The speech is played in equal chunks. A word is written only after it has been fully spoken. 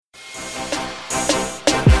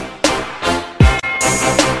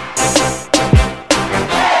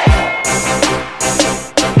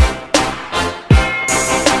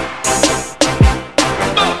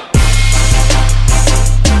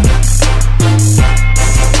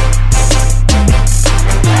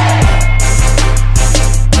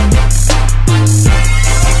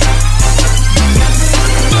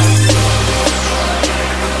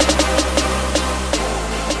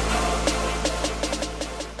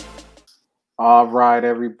All right,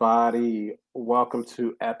 everybody. Welcome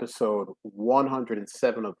to episode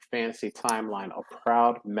 107 of Fantasy Timeline, a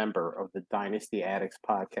proud member of the Dynasty Addicts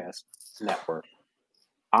Podcast Network.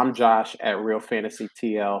 I'm Josh at Real Fantasy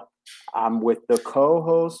TL. I'm with the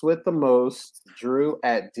co-host with the most, Drew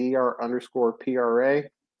at DR_PRA.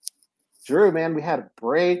 Drew, man, we had a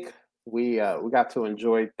break. We got to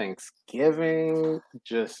enjoy Thanksgiving,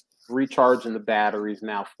 just recharging the batteries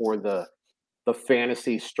now for the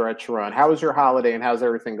fantasy stretch run. How was your holiday and how's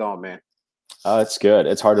everything going, man? It's good.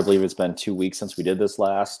 It's hard to believe it's been 2 weeks since we did this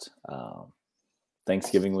last.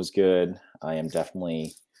 Thanksgiving was good. I am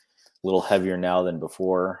definitely a little heavier now than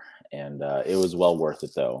before, and it was well worth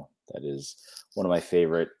it, though. That is one of my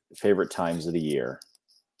favorite times of the year.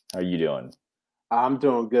 How are you doing? I'm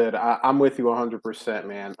doing good. I'm with you 100%,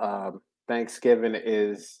 man. Thanksgiving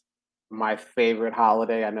is my favorite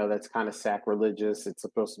holiday. I know that's kind of sacrilegious. It's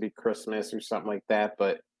supposed to be Christmas or something like that,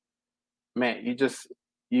 but man,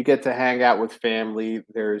 you get to hang out with family.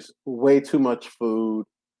 There's way too much food.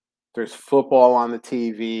 There's football on the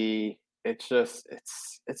TV. It's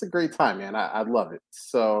a great time, man. I love it.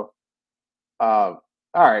 So uh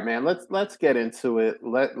all right, man. Let's get into it.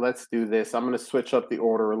 Let's do this. I'm gonna switch up the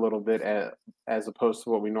order a little bit as opposed to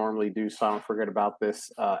what we normally do, so I don't forget about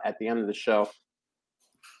this at the end of the show.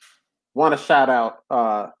 Want to shout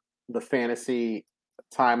out the fantasy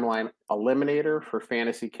timeline eliminator for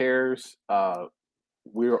Fantasy Cares.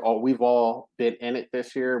 We've all been in it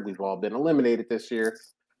this year. We've all been eliminated this year.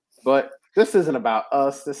 But this isn't about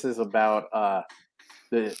us. This is about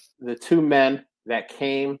the two men that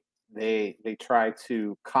came. They tried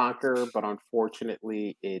to conquer, but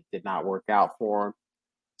unfortunately, it did not work out for them.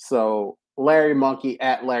 So Larry Monkey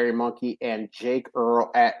at Larry Monkey and Jake Earl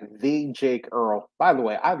at the Jake Earl. By the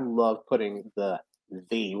way, I love putting the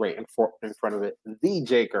right in front of it. The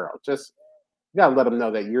Jake Earl. Just you gotta let them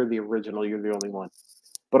know that you're the original. You're the only one.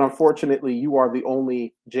 But unfortunately, you are the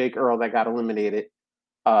only Jake Earl that got eliminated.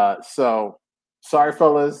 So sorry,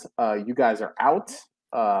 fellas, you guys are out.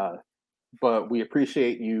 Uh, but we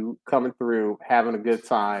appreciate you coming through, having a good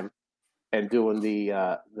time, and doing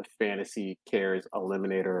the Fantasy Cares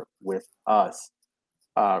Eliminator with us.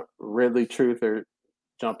 Ridley Truther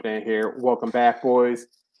jumping in here. Welcome back, boys.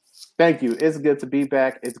 Thank you. It's good to be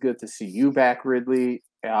back. It's good to see you back, Ridley.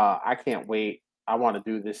 I can't wait. I want to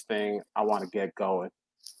do this thing. I want to get going.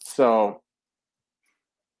 So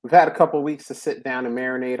we've had a couple weeks to sit down and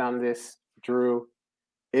marinate on this, Drew.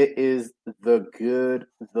 It is the good,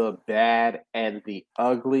 the bad, and the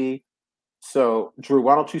ugly. So, Drew,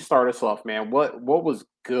 why don't you start us off, man? What was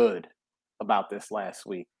good about this last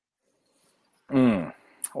week? Mm.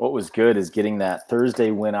 What was good is getting that Thursday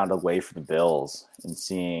win out of the way for the Bills and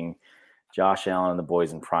seeing Josh Allen and the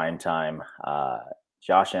boys in prime time.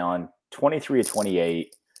 Josh Allen, 23 of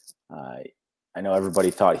 28. I know everybody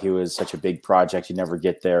thought he was such a big project, he'd never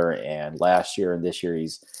get there. And last year and this year,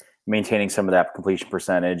 he's maintaining some of that completion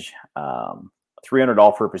percentage. 300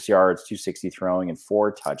 all-purpose yards, 260 throwing, and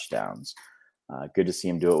 4 touchdowns. Good to see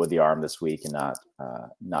him do it with the arm this week and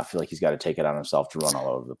not feel like he's got to take it on himself to run all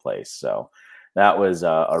over the place. So that was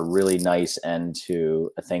a really nice end to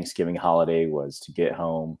a Thanksgiving holiday, was to get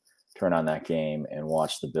home, turn on that game, and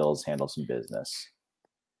watch the Bills handle some business.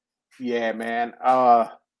 Yeah, man.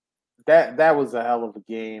 That was a hell of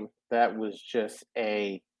a game. That was just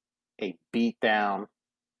a beatdown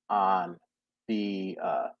on the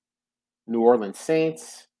New Orleans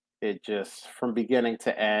Saints. It just from beginning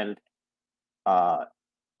to end, uh,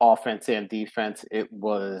 offense and defense, it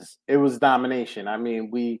was domination. I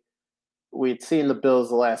mean, we'd seen the Bills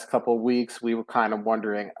the last couple of weeks. We were kind of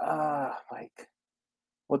wondering, like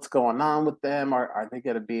what's going on with them? Are they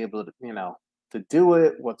going to be able to, to do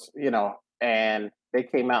it? And they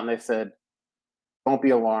came out and they said, "Don't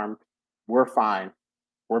be alarmed. We're fine.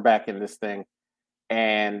 We're back in this thing."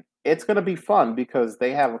 And it's going to be fun because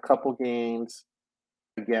they have a couple games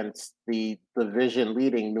against the division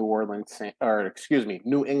leading New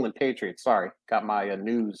England Patriots. Sorry, got my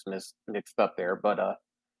news mixed up there. But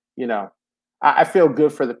you know, I feel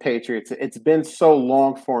good for the Patriots. It's been so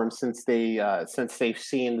long for them since they've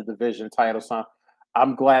seen the division title. So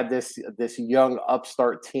I'm glad this young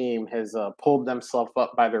upstart team has pulled themselves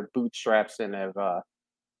up by their bootstraps and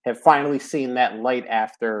have finally seen that light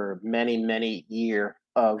after many year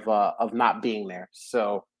of not being there.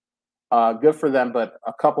 So good for them. But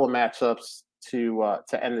a couple of matchups to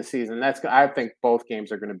end the season. I think both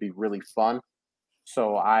games are going to be really fun.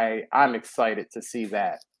 So I'm excited to see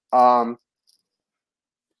that.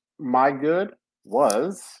 My good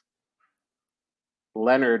was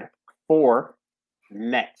Leonard 4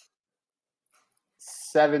 net.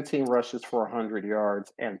 17 rushes for 100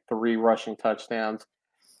 yards and 3 rushing touchdowns.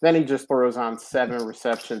 Then he just throws on 7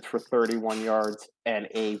 receptions for 31 yards and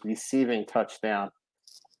a receiving touchdown.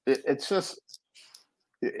 It's just,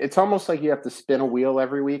 it's almost like you have to spin a wheel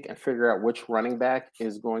every week and figure out which running back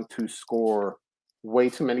is going to score way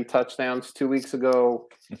too many touchdowns. 2 weeks ago,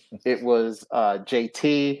 it was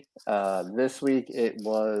JT. This week, it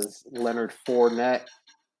was Leonard Fournette.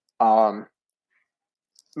 Um,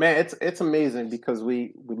 Man, it's amazing because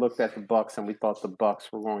we looked at the Bucks and we thought the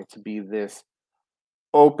Bucks were going to be this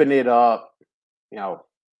open it up, you know,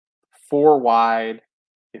 four wide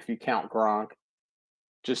if you count Gronk,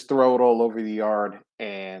 just throw it all over the yard,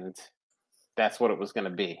 and that's what it was going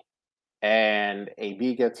to be. And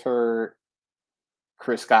AB gets hurt.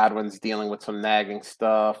 Chris Godwin's dealing with some nagging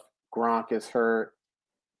stuff. Gronk is hurt,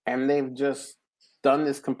 and they've just done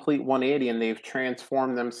this complete 180, and they've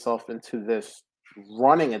transformed themselves into this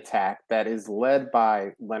running attack that is led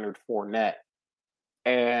by Leonard Fournette.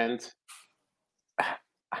 And I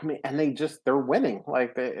mean, and they're winning.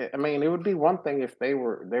 Like, I mean, it would be one thing if they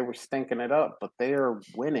were stinking it up, but they are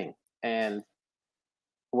winning. And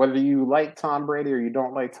whether you like Tom Brady or you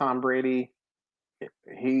don't like Tom Brady,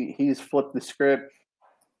 he's flipped the script.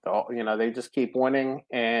 You know, they just keep winning,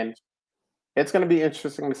 and it's going to be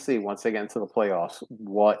interesting to see once they get into the playoffs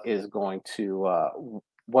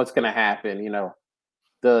what's going to happen. You know,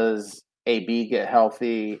 does AB get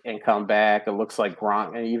healthy and come back? It looks like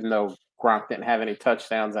Gronk, and even though Gronk didn't have any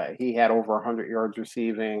touchdowns, he had over 100 yards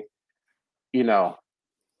receiving. You know,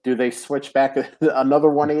 do they switch back another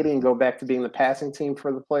 180 and go back to being the passing team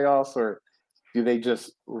for the playoffs, or do they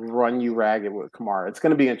just run you ragged with Kamara? It's going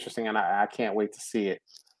to be interesting, and I can't wait to see it.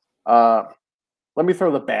 Let me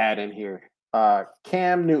throw the bad in here.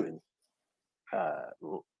 Cam Newton. A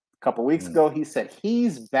couple weeks ago, he said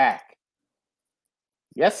he's back.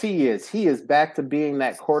 Yes, he is. He is back to being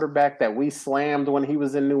that quarterback that we slammed when he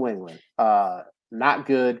was in New England. Not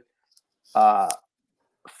good. 5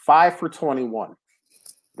 for 21.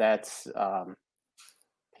 That's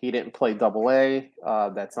he didn't play double A.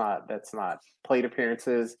 That's not plate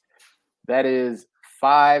appearances. That is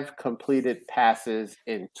 5 completed passes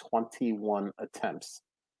in 21 attempts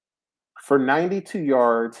for 92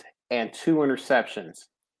 yards and 2 interceptions.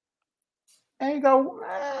 And you go,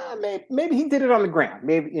 maybe he did it on the ground.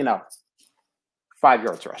 Maybe, 5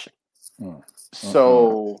 yards rushing.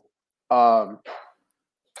 So,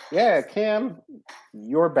 yeah, Cam,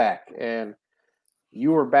 you're back. And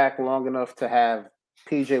you were back long enough to have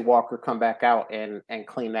PJ Walker come back out and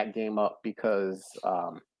clean that game up because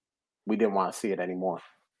we didn't want to see it anymore.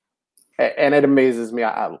 And it amazes me.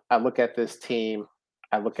 I look at this team.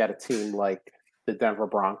 I look at a team like the Denver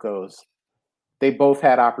Broncos. They both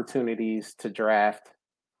had opportunities to draft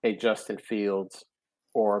a Justin Fields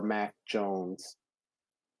or Mac Jones,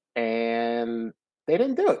 and they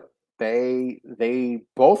didn't do it. They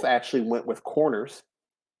both actually went with corners.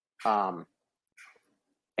 And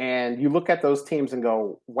you look at those teams and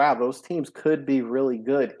go, wow, those teams could be really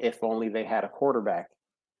good if only they had a quarterback.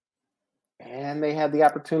 And they had the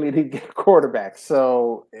opportunity to get a quarterback.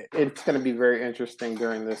 So it's going to be very interesting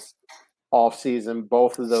during this offseason.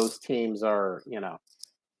 Both of those teams are,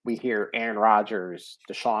 we hear Aaron Rodgers,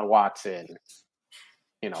 Deshaun Watson,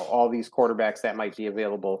 all these quarterbacks that might be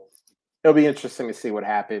available. It'll be interesting to see what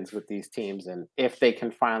happens with these teams and if they can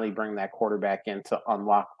finally bring that quarterback in to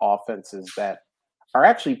unlock offenses that are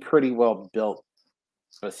actually pretty well built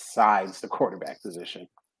besides the quarterback position.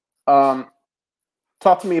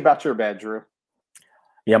 Talk to me about your bad, Drew.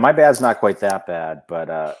 Yeah, my bad's not quite that bad,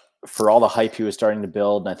 but for all the hype he was starting to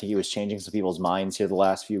build, and I think he was changing some people's minds here the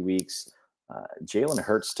last few weeks, Jalen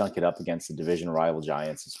Hurts stunk it up against the division rival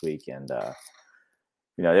Giants this week, and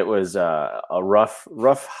it was a rough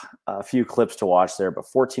few clips to watch there, but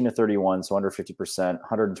 14 to 31, so under 50%,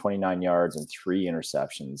 129 yards and 3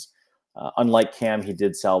 interceptions. Unlike Cam, he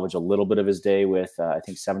did salvage a little bit of his day with, I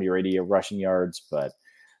think, 70 or 80 rushing yards, but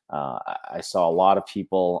I saw a lot of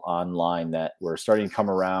people online that were starting to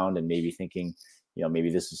come around and maybe thinking,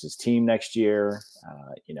 maybe this is his team next year,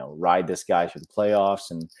 ride this guy through the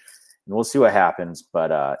playoffs, and we'll see what happens.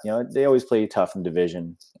 But, they always play tough in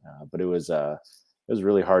division, but it was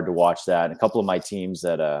really hard to watch that. And a couple of my teams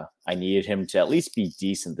that I needed him to at least be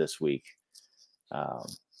decent this week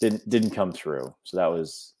didn't come through. So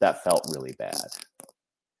that felt really bad.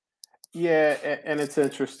 Yeah, and it's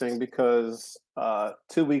interesting because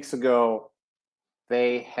 2 weeks ago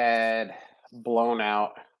they had blown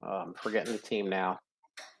out. Forgetting the team now.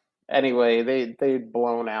 Anyway, they'd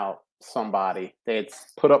blown out somebody. They had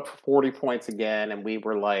put up 40 points again, and we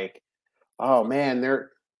were like, "Oh man,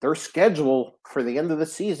 their schedule for the end of the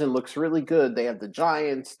season looks really good. They have the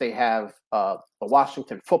Giants, they have the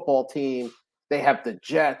Washington football team, they have the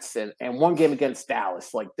Jets, and one game against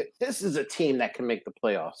Dallas. Like this is a team that can make the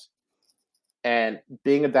playoffs. And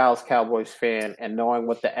being a Dallas Cowboys fan and knowing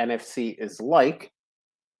what the NFC is like,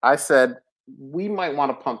 I said we might want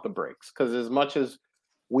to pump the brakes because as much as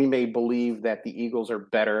we may believe that the Eagles are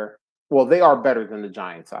better, well, they are better than the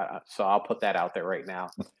Giants. So I'll put that out there right now.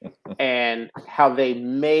 And how they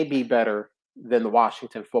may be better than the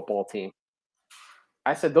Washington football team.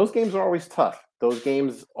 I said those games are always tough. Those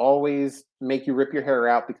games always make you rip your hair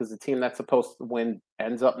out because the team that's supposed to win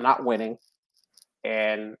ends up not winning.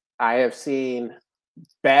 And I have seen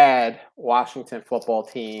bad Washington football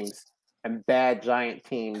teams and bad Giant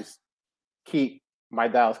teams keep my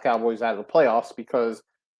Dallas Cowboys out of the playoffs because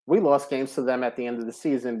we lost games to them at the end of the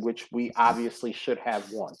season, which we obviously should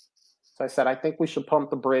have won. So I said, I think we should pump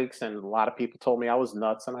the brakes. And a lot of people told me I was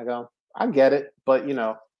nuts. And I go, I get it. But,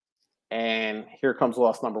 and here comes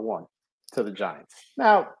loss number one to the Giants.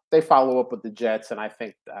 Now, they follow up with the Jets. And I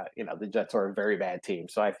think, the Jets are a very bad team.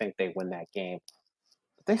 So I think they win that game.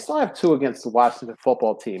 But they still have two against the Washington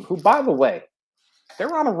football team, who, by the way,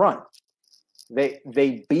 they're on a run.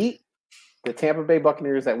 They beat the Tampa Bay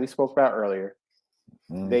Buccaneers that we spoke about earlier.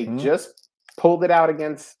 Mm-hmm. They just pulled it out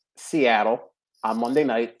against Seattle on Monday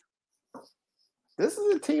night. This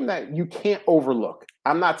is a team that you can't overlook.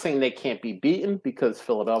 I'm not saying they can't be beaten because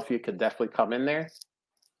Philadelphia could definitely come in there,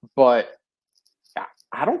 but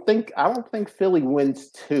I don't think Philly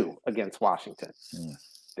wins two against Washington.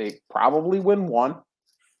 They probably win one.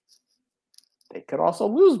 They could also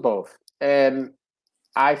lose both. And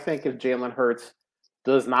I think if Jalen Hurts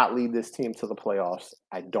does not lead this team to the playoffs,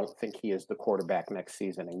 I don't think he is the quarterback next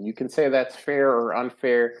season. And you can say that's fair or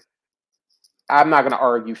unfair. I'm not going to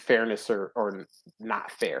argue fairness or not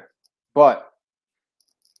fair, but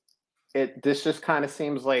this just kind of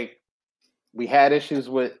seems like we had issues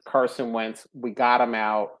with Carson Wentz. We got him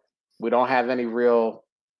out. We don't have any real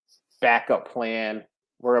backup plan.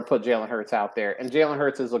 We're going to put Jalen Hurts out there. And Jalen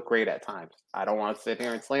Hurts has looked great at times. I don't want to sit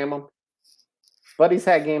here and slam him, but he's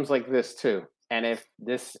had games like this too. And if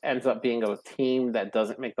this ends up being a team that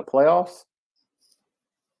doesn't make the playoffs,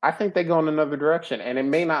 I think they go in another direction. And it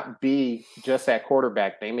may not be just at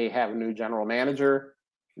quarterback. They may have a new general manager.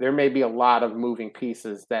 There may be a lot of moving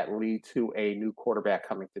pieces that lead to a new quarterback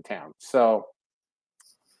coming to town. So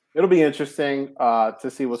it'll be interesting to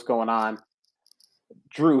see what's going on.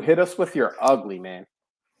 Drew, hit us with your ugly, man.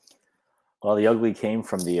 Well, the ugly came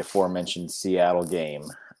from the aforementioned Seattle game.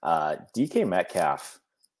 DK Metcalf,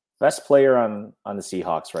 best player on the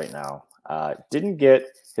Seahawks right now. Didn't get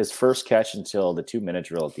his first catch until the 2-minute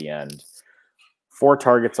drill at the end. 4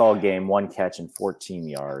 targets all game, 1 catch and 14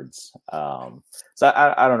 yards. So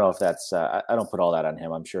I don't know if that's I don't put all that on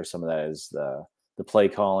him. I'm sure some of that is the play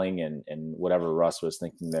calling and whatever Russ was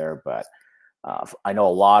thinking there. But I know a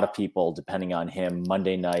lot of people, depending on him,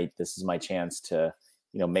 Monday night, this is my chance to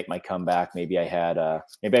make my comeback. Maybe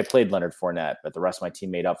I played Leonard Fournette, but the rest of my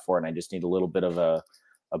team made up for it, and I just need a little bit of a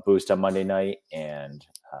boost on Monday night, and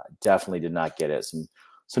definitely did not get it.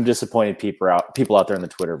 Some disappointed people out there in the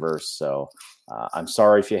Twitterverse. So I'm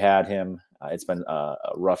sorry if you had him. It's been a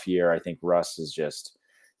rough year. I think Russ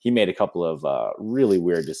he made a couple of really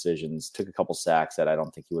weird decisions, took a couple sacks that I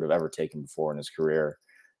don't think he would have ever taken before in his career,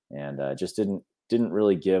 and just didn't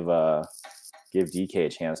really give DK a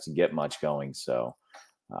chance to get much going. So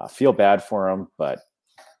feel bad for him, but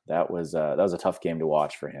that was a tough game to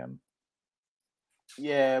watch for him.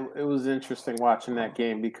 Yeah, it was interesting watching that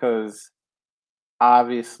game because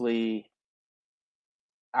obviously,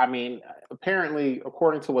 apparently,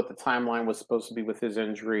 according to what the timeline was supposed to be with his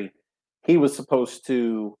injury, he wasn't supposed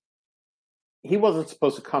to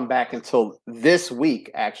come back until this week,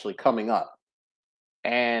 actually coming up.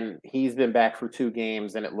 And he's been back for 2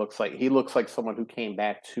 games, and he looks like someone who came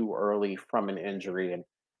back too early from an injury. And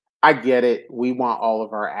I get it. We want all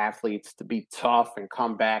of our athletes to be tough and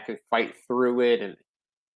come back and fight through it.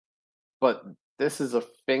 But this is a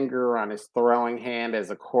finger on his throwing hand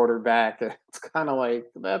as a quarterback. It's kind of like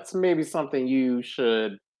that's maybe something you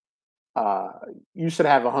should have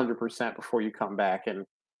 100% before you come back, and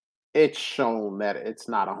it's shown that it's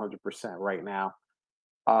not 100% right now.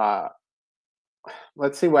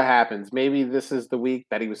 Let's see what happens. Maybe this is the week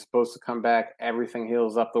that he was supposed to come back. Everything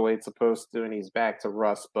heals up the way it's supposed to, and he's back to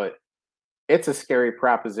Russ. But it's a scary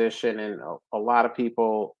proposition, and a lot of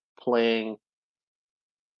people playing.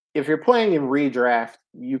 If you're playing in redraft,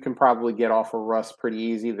 you can probably get off of Russ pretty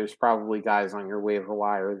easy. There's probably guys on your waiver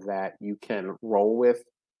wire that you can roll with.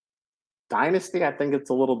 Dynasty, I think it's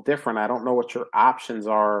a little different. I don't know what your options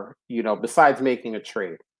are, besides making a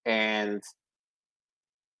trade. And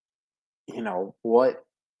you know what?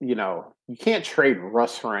 You can't trade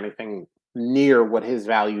Russ for anything near what his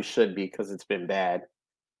value should be because it's been bad.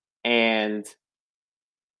 And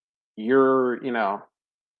you're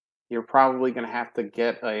probably going to have to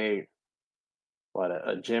get a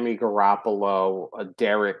Jimmy Garoppolo, a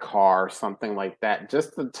Derek Carr, something like that,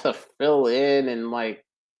 just to fill in and like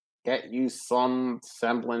get you some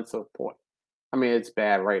semblance of point. I mean, it's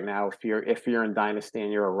bad right now if you're in Dynasty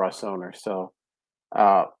and you're a Russ owner. So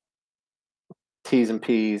uh T's and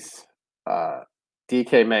P's,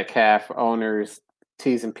 DK Metcalf owners,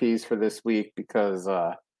 T's and P's for this week because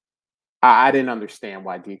I didn't understand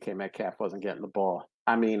why DK Metcalf wasn't getting the ball.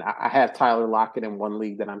 I mean, I have Tyler Lockett in one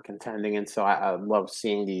league that I'm contending in, so I love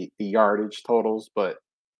seeing the yardage totals. But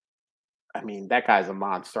I mean, that guy's a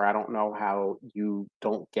monster. I don't know how you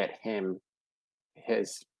don't get him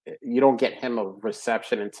a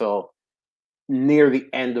reception until near the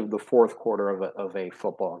end of the fourth quarter of a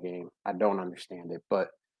football game. I don't understand it, but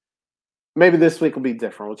maybe this week will be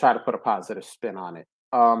different. We'll try to put a positive spin on it.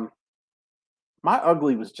 My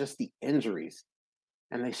ugly was just the injuries.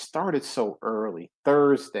 And they started so early.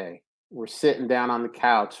 Thursday, we're sitting down on the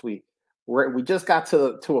couch. We just got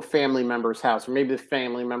to a family member's house, or maybe the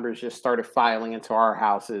family members just started filing into our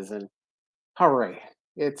houses. And all right,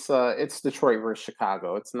 it's Detroit versus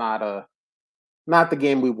Chicago. It's not the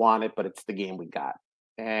game we wanted, but it's the game we got.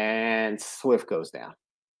 And Swift goes down,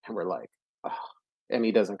 and we're like, oh, and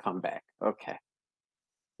he doesn't come back. Okay.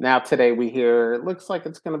 Now today we hear it looks like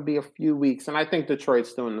it's going to be a few weeks, and I think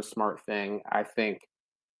Detroit's doing the smart thing. I think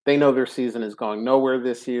they know their season is going nowhere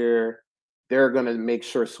this year. They're going to make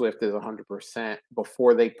sure Swift is 100%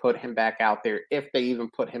 before they put him back out there, if they even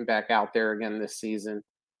put him back out there again this season.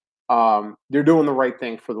 They're doing the right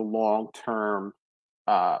thing for the long term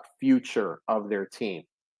future of their team.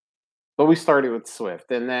 But we started with Swift,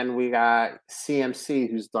 and then we got CMC,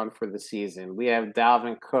 who's done for the season. We have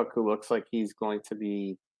Dalvin Cook, who looks like he's going to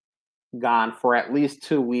be gone for at least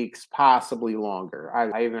 2 weeks, possibly longer.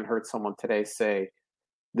 I even heard someone today say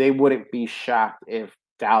they wouldn't be shocked if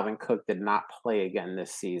Dalvin Cook did not play again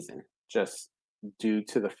this season, just due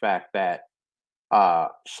to the fact that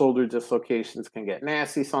shoulder dislocations can get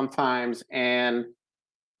nasty sometimes, and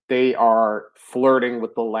they are flirting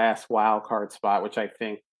with the last wild card spot, which I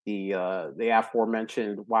think the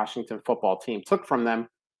aforementioned Washington football team took from them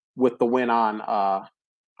with the win on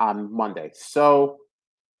Monday. So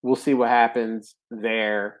we'll see what happens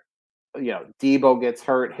there. Debo gets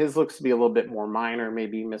hurt. His looks to be a little bit more minor.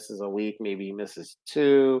 Maybe he misses a week, maybe he misses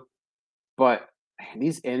two. But man,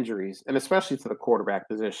 these injuries, and especially to the quarterback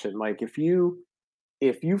position, like if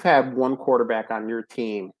you've had one quarterback on your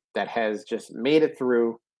team that has just made it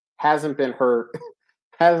through, hasn't been hurt,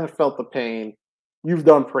 hasn't felt the pain, you've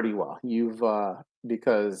done pretty well. You've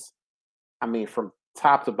because I mean, from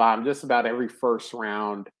top to bottom, just about every first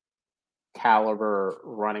round caliber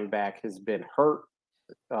running back has been hurt.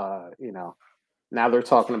 Now they're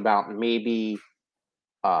talking about maybe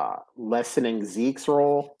lessening Zeke's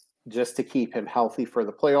role just to keep him healthy for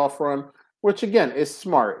the playoff run, which again is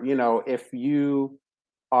smart. If you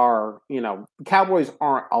the Cowboys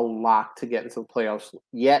aren't a lock to get into the playoffs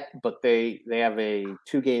yet, but they have a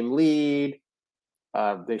 2-game lead.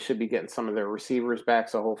 They should be getting some of their receivers back,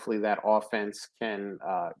 so hopefully that offense can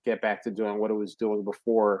get back to doing what it was doing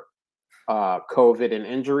before COVID and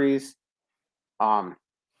injuries.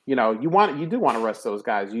 You do want to rest those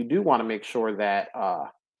guys. You do want to make sure that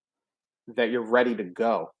that you're ready to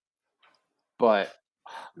go. But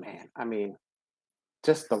man, I mean,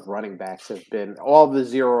 just the running backs have been all the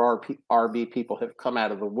zero RB people have come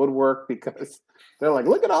out of the woodwork because they're like,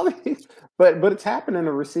 look at all these. But it's happening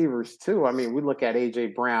to receivers too. I mean, we look at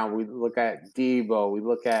AJ Brown, we look at Debo, we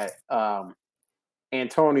look at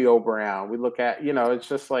Antonio Brown, we look at it's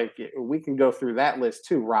just like we can go through that list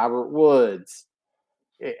too. Robert Woods.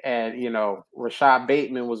 And Rashad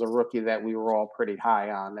Bateman was a rookie that we were all pretty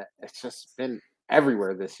high on. It's just been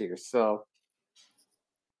everywhere this year. So,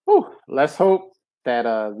 let's hope that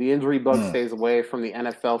the injury bug stays away from the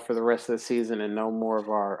NFL for the rest of the season, and no more of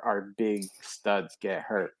our big studs get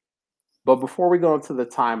hurt. But before we go into the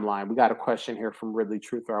timeline, we got a question here from Ridley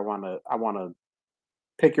Truther. I wanna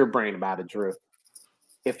pick your brain about it, Drew.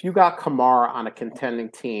 If you got Kamara on a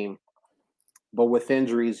contending team, but with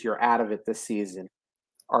injuries, you're out of it this season.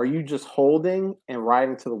 Are you just holding and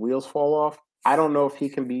riding till the wheels fall off? I don't know if he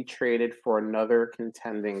can be traded for another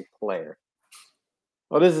contending player.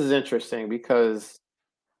 Well, this is interesting because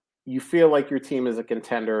you feel like your team is a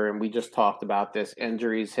contender, and we just talked about this.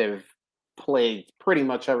 Injuries have plagued pretty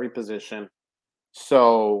much every position.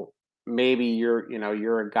 So maybe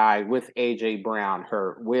you're a guy with AJ Brown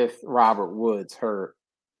hurt, with Robert Woods hurt.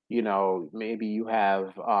 Maybe you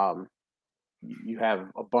have a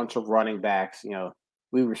bunch of running backs.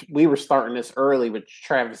 We were starting this early with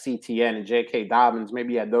Travis Etienne and J.K. Dobbins.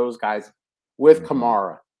 Maybe you had those guys with Hmm.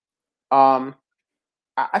 Kamara. Um,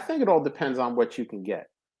 I think it all depends on what you can get.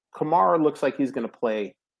 Kamara looks like he's going to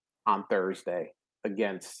play on Thursday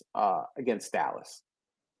against Dallas.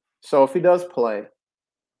 So if he does play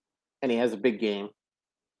and he has a big game,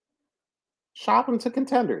 shop him to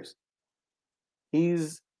contenders.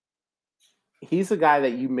 He's he's a guy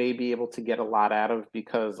that you may be able to get a lot out of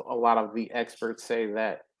because a lot of the experts say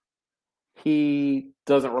that he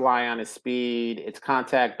doesn't rely on his speed, it's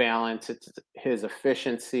contact balance, it's his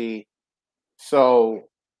efficiency. So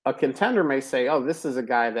a contender may say, "Oh, this is a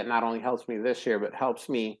guy that not only helps me this year, but helps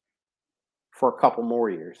me for a couple more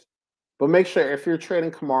years." But make sure if you're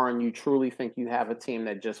trading Kamara and you truly think you have a team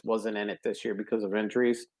that just wasn't in it this year because of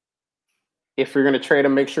injuries, if you're going to trade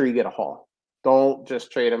him, make sure you get a haul. Don't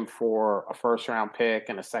just trade him for a first round pick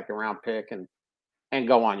and a second round pick and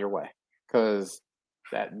go on your way because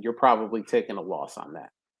that you're probably taking a loss on that.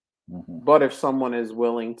 Hmm. But if someone is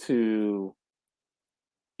willing to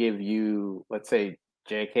give you, let's say,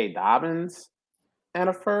 J.K. Dobbins and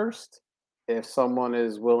a first, if someone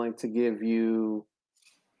is willing to give you,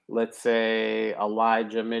 let's say,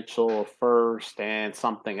 Elijah Mitchell a first and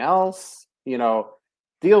something else,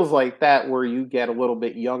 deals like that where you get a little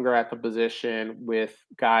bit younger at the position with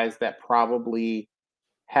guys that probably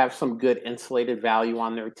have some good insulated value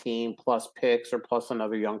on their team, plus picks or plus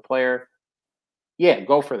another young player. Yeah,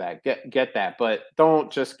 go for that. Get that, but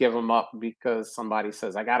don't just give them up because somebody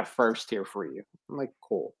says I got a first here for you. I'm like,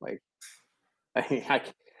 cool. Like, I,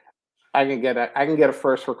 I can get a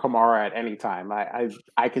first for Kamara at any time.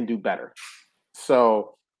 I can do better.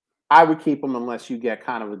 So I would keep them unless you get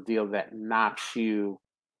kind of a deal that knocks you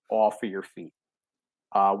off of your feet.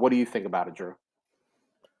 What do you think about it, Drew?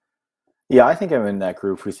 Yeah, I think I'm in that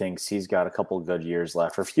group who thinks he's got a couple of good years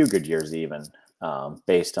left, or a few good years even,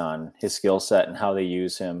 based on his skill set and how they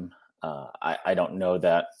use him. I don't know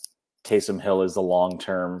that Taysom Hill is the long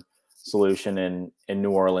term solution in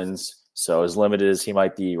New Orleans. So as limited as he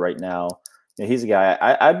might be right now, he's a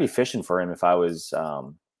guy I'd be fishing for him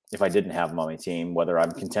if I didn't have him on my team, whether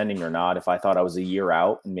I'm contending or not. If I thought I was a year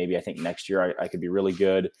out, and maybe I think next year I could be really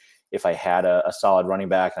good. If I had a solid running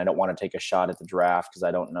back and I don't want to take a shot at the draft because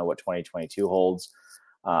I don't know what 2022 holds,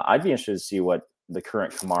 I'd be interested to see what the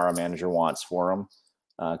current Kamara manager wants for him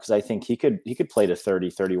because I think he could play to 30,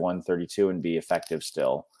 31, 32 and be effective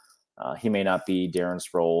still. He may not be Darren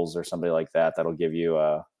Sproles or somebody like that that'll give you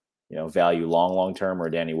value long term, or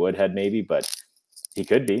Danny Woodhead maybe, but he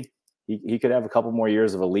could be. He could have a couple more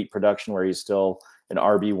years of elite production where he's still an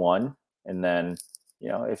RB1, and then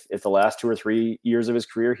if the last 2 or 3 years of his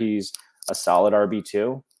career he's a solid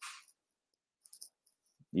RB2,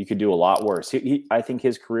 you could do a lot worse. I think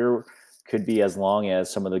his career could be as long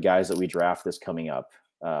as some of the guys that we draft this coming up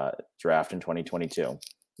draft in 2022.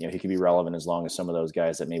 He could be relevant as long as some of those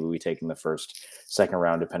guys that maybe we take in the first, second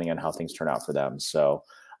round, depending on how things turn out for them. So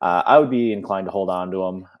I would be inclined to hold on to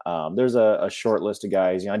him. There's a short list of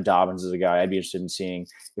guys. Dobbins is a guy I'd be interested in seeing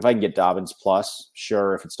if I can get Dobbins plus.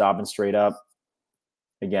 Sure, if it's Dobbins straight up,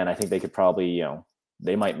 again, I think they could probably,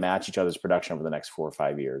 they might match each other's production over the next 4 or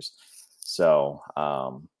 5 years. So,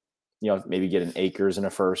 maybe get an Akers in a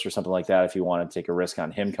first or something like that if you want to take a risk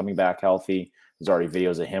on him coming back healthy. There's already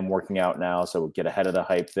videos of him working out now, so we'll get ahead of the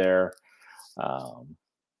hype there.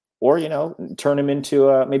 Or, turn him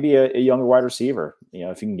into maybe a younger wide receiver.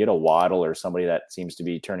 If you can get a Waddle or somebody that seems to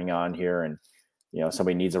be turning on here and,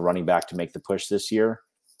 somebody needs a running back to make the push this year,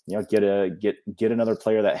 get another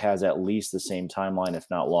player that has at least the same timeline, if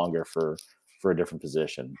not longer, for a different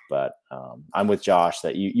position. But I'm with Josh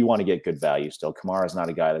that you want to get good value still. Kamara is not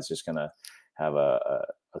a guy that's just going to have a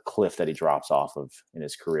cliff that he drops off of in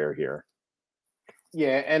his career here.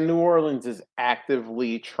 Yeah, and New Orleans is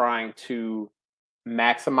actively trying to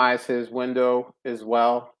maximize his window as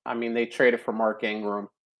well. I mean, they traded for Mark Ingram,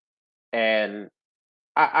 and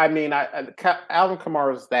Alvin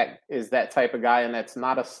Kamara is that type of guy, and that's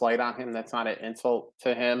not a slight on him. That's not an insult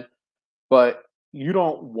to him. But you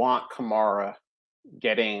don't want Kamara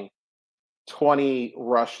getting 20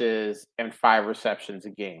 rushes and 5 receptions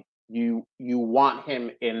a game. You want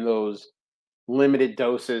him in those limited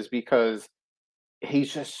doses because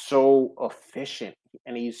he's just so efficient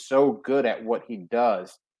and he's so good at what he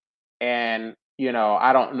does. And,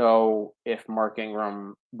 I don't know if Mark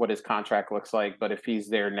Ingram, what his contract looks like, but if he's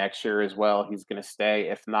there next year as well, he's going to stay.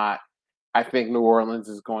 If not, I think New Orleans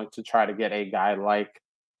is going to try to get a guy like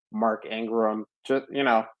Mark Ingram, just,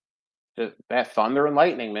 just that thunder and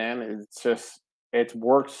lightning, man. It's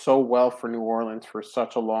worked so well for New Orleans for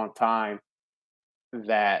such a long time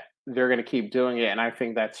that they're going to keep doing it, and I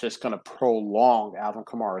think that's just going to prolong Alvin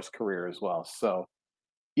Kamara's career as well. So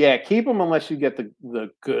yeah, keep him unless you get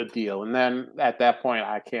the good deal, and then at that point,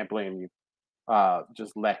 I can't blame you.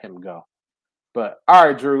 Just let him go. But all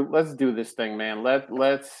right, Drew, let's do this thing, man. Let's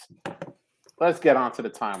get onto the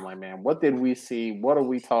timeline, man. What did we see? What are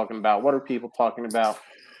we talking about? What are people talking about?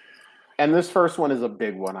 And this first one is a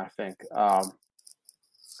big one, I think.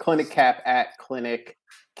 Clinic Cap at Clinic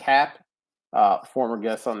Cap, former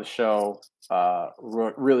guest on the show,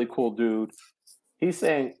 really cool dude. He's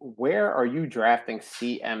saying, where are you drafting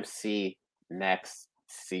CMC next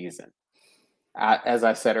season? As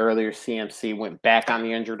I said earlier, CMC went back on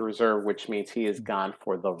the injured reserve, which means he is gone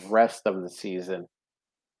for the rest of the season.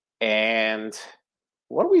 And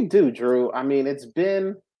what do we do, Drew? I mean,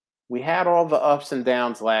 we had all the ups and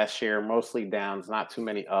downs last year, mostly downs, not too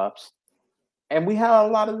many ups. And we have a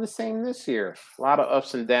lot of the same this year. A lot of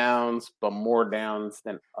ups and downs, but more downs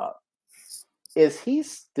than up. Is he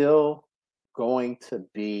still going to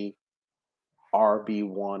be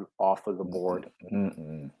RB1 off of the board?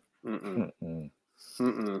 Mm-mm. Mm-mm. Mm-mm.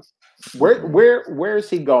 Mm-mm. Where is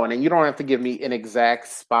he going? And you don't have to give me an exact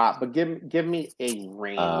spot, but give me a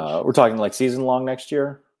range. We're talking like season long next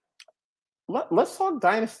year. Let's talk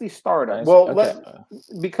dynasty startup. Nice. Okay.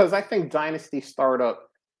 Because I think dynasty startup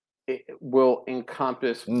it will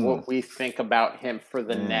encompass Mm. what we think about him for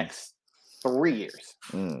the Mm. next 3 years.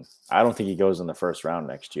 I don't think he goes in the first round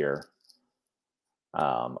next year.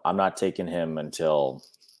 I'm not taking him until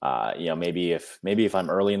maybe if I'm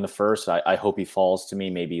early in the first, I hope he falls to me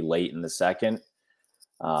maybe late in the second.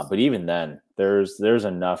 But even then, there's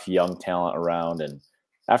enough young talent around, and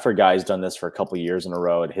after a guy's done this for a couple of years in a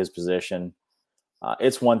row at his position,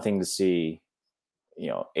 it's one thing to see,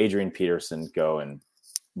 Adrian Peterson go and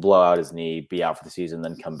blow out his knee, be out for the season,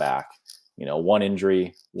 then come back. One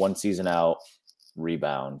injury, one season out,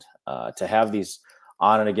 rebound. To have these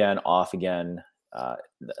on and again, off again,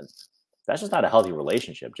 that's just not a healthy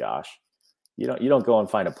relationship, Josh. You don't go and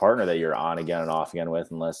find a partner that you're on again and off again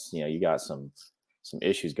with unless you got some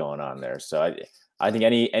issues going on there. So I think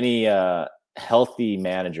any healthy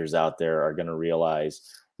managers out there are going to realize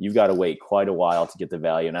you've got to wait quite a while to get the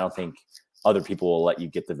value, and I don't think other people will let you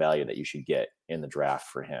get the value that you should get in the draft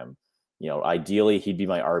for him. Ideally he'd be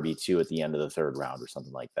my RB2 at the end of the third round or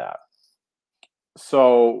something like that.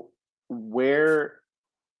 So where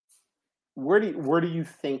do you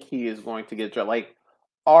think he is going to get drafted? Like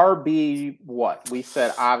RB what? We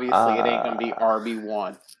said obviously it ain't gonna be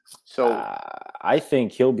RB1. So I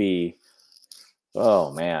think he'll be.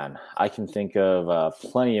 Oh man, I can think of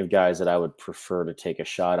plenty of guys that I would prefer to take a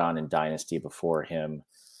shot on in Dynasty before him.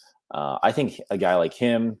 I think a guy like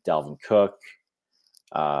him, Dalvin Cook,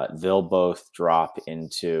 they'll both drop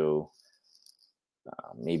into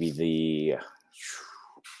maybe the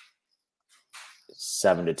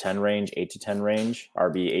 7 to 10 range, 8 to 10 range,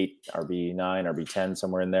 RB8, RB9, RB10,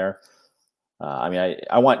 somewhere in there.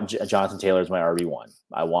 I want Jonathan Taylor as my RB1.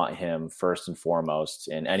 I want him first and foremost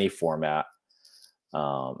in any format.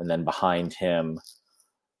 And then behind him,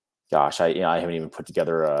 gosh, I haven't even put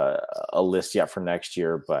together a list yet for next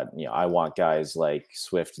year, but I want guys like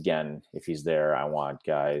Swift again if he's there. I want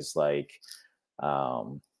guys like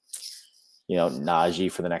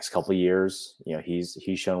Najee for the next couple of years. He's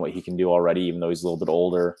shown what he can do already, even though he's a little bit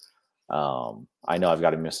older. I know I've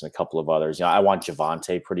got him missing a couple of others. I want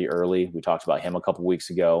Javonte pretty early. We talked about him a couple of weeks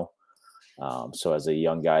ago. So as a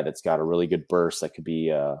young guy that's got a really good burst, that could be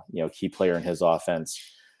a key player in his offense.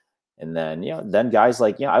 And then then guys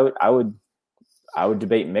like I would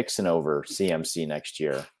debate Mixon over CMC next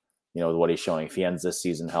year. With what he's showing, if he ends this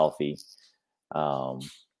season healthy. I'd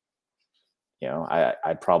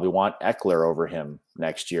probably want Eckler over him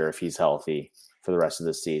next year if he's healthy for the rest of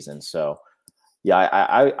the season. So,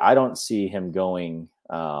 yeah, I don't see him going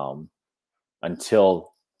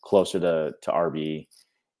until closer to RB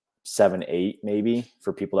 7, 8, maybe,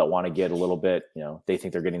 for people that want to get a little bit, they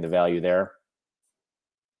think they're getting the value there.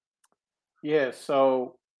 yeah,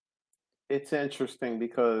 so it's interesting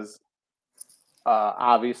because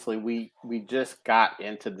obviously we just got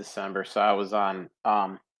into December, so I was on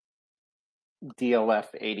DLF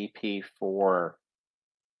ADP for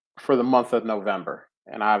the month of November,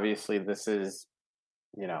 and obviously this is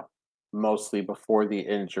mostly before the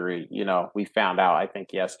injury. We found out I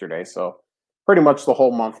think yesterday, so pretty much the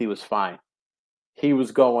whole month he was fine. He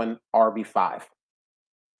was going RB5,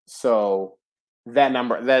 so that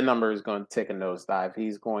number is going to take a nosedive.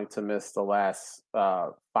 He's going to miss the last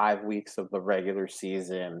 5 weeks of the regular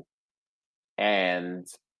season, and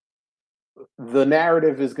the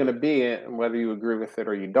narrative is going to be, and whether you agree with it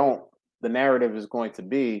or you don't, the narrative is going to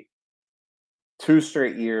be 2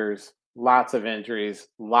 straight years, lots of injuries,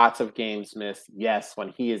 lots of games missed. Yes,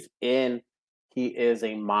 when he is in, he is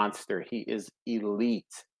a monster. He is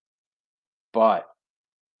elite. But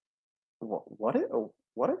what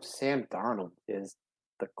if Sam Darnold is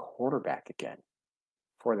the quarterback again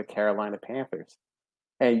for the Carolina Panthers?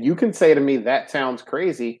 And you can say to me that sounds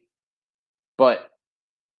crazy, but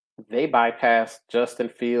they bypassed Justin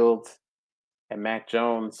Fields and Mac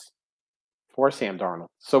Jones for Sam Darnold.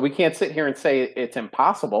 So we can't sit here and say it's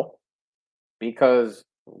impossible because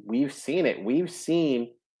we've seen it. We've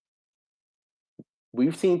seen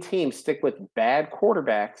teams stick with bad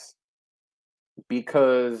quarterbacks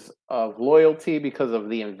because of loyalty, because of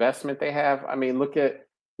the investment they have. I mean, look at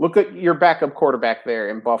your backup quarterback there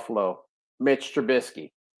in Buffalo, Mitch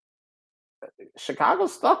Trubisky. Chicago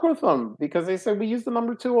stuck with him because they said we used the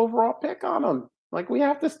number 2 overall pick on him. Like we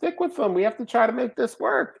have to stick with them. We have to try to make this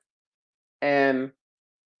work. And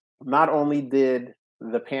not only did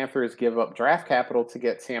the Panthers give up draft capital to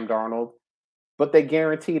get Sam Darnold, but they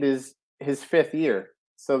guaranteed his 5th year.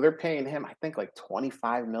 So they're paying him, I think, like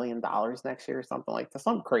 $25 million next year or something like that,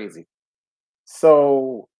 something crazy.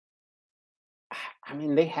 So, I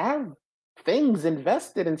mean, they have things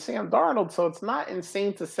invested in Sam Darnold, so it's not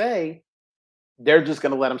insane to say they're just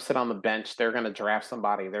going to let him sit on the bench. They're going to draft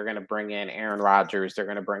somebody. They're going to bring in Aaron Rodgers. They're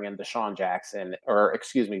going to bring in Deshaun Jackson, or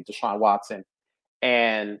excuse me, Deshaun Watson,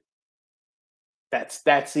 and that's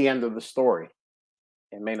the end of the story.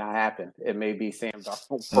 It may not happen. It may be Sam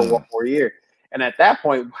Darnold for one Mm. more year. And at that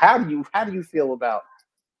point, how do you feel about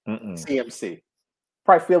Mm-mm. CMC?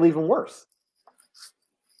 Probably feel even worse.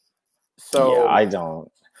 Yeah, So I don't.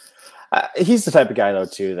 He's the type of guy though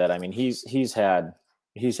too that I mean he's had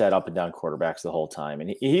up and down quarterbacks the whole time,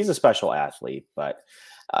 and he's a special athlete. But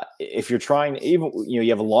if you're trying, even you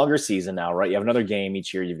have a longer season now, right? You have another game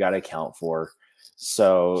each year you've got to account for.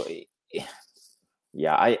 So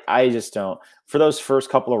yeah, I just don't. For those first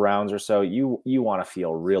couple of rounds or so, you want to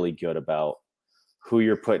feel really good about who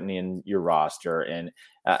you're putting in your roster. And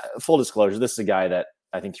full disclosure, this is a guy that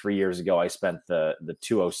I think 3 years ago I spent the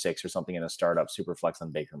 206 or something in a startup super flex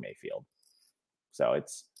on Baker Mayfield. So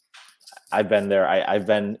I've been there. I've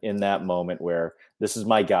been in that moment where this is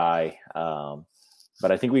my guy.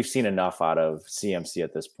 But I think we've seen enough out of CMC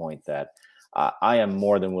at this point that I am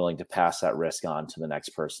more than willing to pass that risk on to the next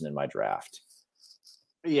person in my draft.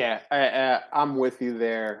 yeah, I'm with you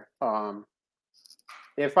there.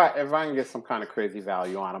 If I can get some kind of crazy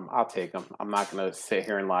value on him, I'll take him. I'm not going to sit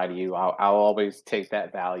here and lie to you. I'll always take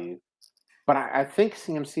that value. But I think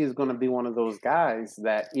CMC is going to be one of those guys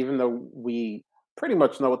that, even though we pretty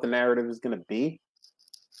much know what the narrative is going to be,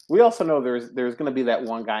 we also know there's going to be that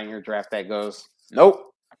one guy in your draft that goes,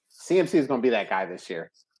 nope, CMC is going to be that guy this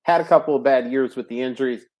year. Had a couple of bad years with the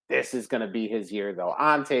injuries. This is going to be his year, though.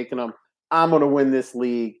 I'm taking him. I'm going to win this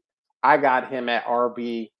league. I got him at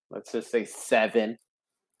RB, let's just say 7,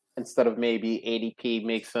 instead of maybe ADP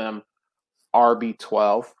makes him RB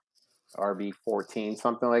 12, RB 14,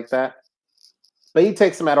 something like that. But he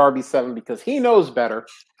takes him at RB 7 because he knows better.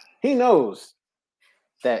 He knows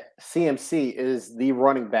that CMC is the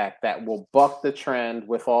running back that will buck the trend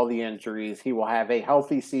with all the injuries. He will have a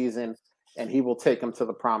healthy season and he will take him to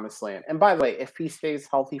the promised land. And by the way, if he stays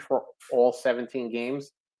healthy for all 17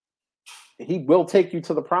 games, he will take you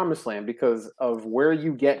to the promised land because of where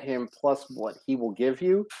you get him plus what he will give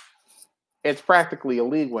you. It's practically a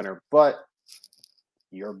league winner, but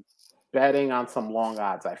you're betting on some long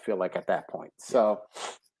odds, I feel like, at that point. So,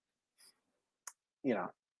 you know,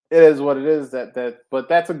 it is what it is. But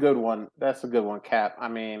that's a good one. That's a good one, Cap. I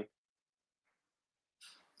mean,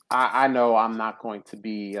 I know I'm not going to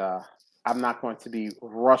be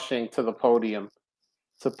rushing to the podium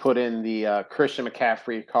to put in the Christian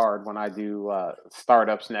McCaffrey card when I do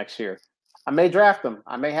startups next year. I may draft him.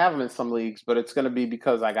 I may have him in some leagues, but it's going to be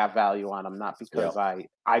because I got value on him, not because Yep.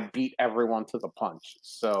 I beat everyone to the punch.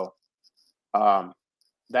 So um,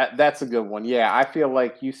 that's a good one. Yeah, I feel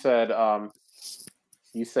like you feel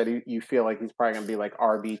like he's probably going to be like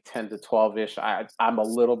RB 10 to 12 ish. I'm a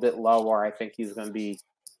little bit lower. I think he's going to be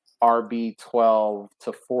RB 12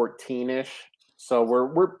 to 14 ish. So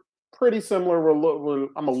we're pretty similar.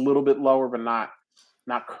 I'm a little bit lower, but not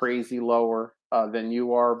crazy lower than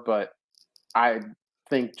you are. But I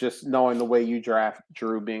think just knowing the way you draft,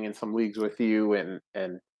 Drew, being in some leagues with you,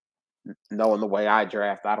 and knowing the way I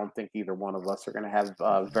draft, I don't think either one of us are going to have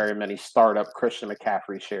very many startup Christian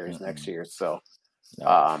McCaffrey shares next Mm-mm. year. So, No.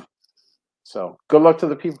 um, so good luck to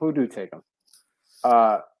the people who do take them.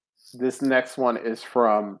 This next one is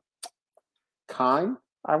from Kine,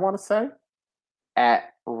 I want to say.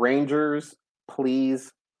 at Rangers,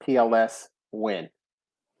 please, PLS, win.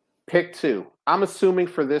 Pick two. I'm assuming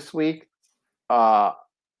for this week, uh,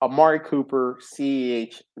 Amari Cooper,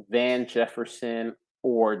 CEH, Van Jefferson,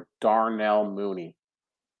 or Darnell Mooney.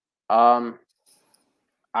 Um,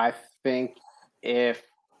 I think if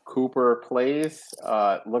Cooper plays,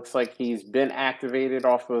 looks like he's been activated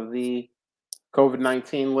off of the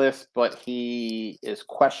COVID-19 list, but he is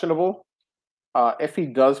questionable. If he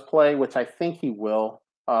does play, which I think he will,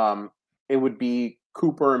 it would be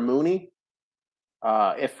Cooper and Mooney.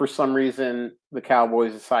 If for some reason the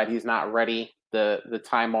Cowboys decide he's not ready, the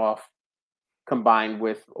time off combined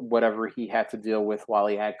with whatever he had to deal with while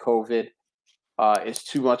he had COVID is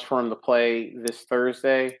too much for him to play this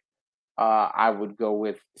Thursday. I would go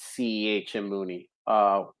with CEH and Mooney.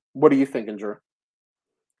 What are you thinking, Drew?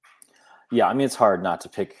 Yeah, I mean, it's hard not to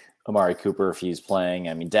pick Amari Cooper if he's playing.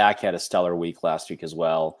 I mean, Dak had a stellar week last week as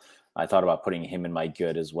well. I thought about putting him in my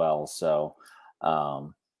good as well. So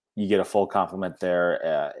you get a full complement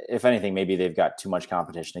there. If anything, maybe they've got too much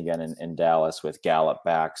competition again in Dallas with Gallup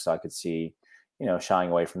back. So I could see,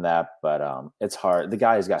 shying away from that. But it's hard. The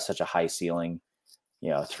guy has got such a high ceiling.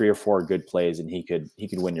 3 or 4 good plays, and he could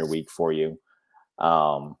win your week for you.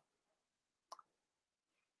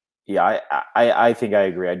 Yeah, I think I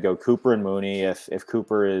agree. I'd go Cooper and Mooney if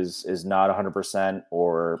Cooper is not 100%,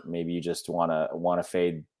 or maybe you just want to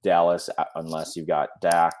fade Dallas unless you've got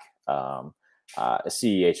Dak.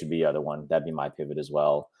 CEH would be the other one. That'd be my pivot as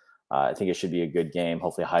well. I think it should be a good game,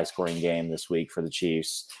 hopefully a high scoring game this week for the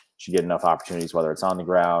Chiefs. Should get enough opportunities, whether it's on the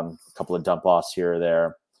ground, a couple of dump offs here or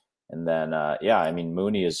there. And then, I mean,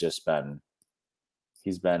 Mooney has just been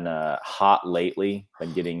hot lately,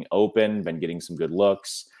 been getting open, been getting some good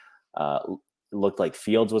looks. Looked like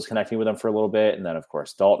Fields was connecting with him for a little bit, and then of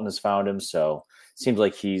course Dalton has found him. So it seems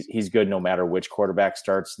like he's good no matter which quarterback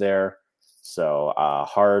starts there. So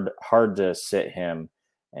hard to sit him.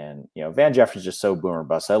 And Van Jefferson's just so boomer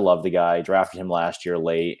bust. I love the guy. I drafted him last year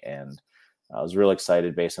late, and I was real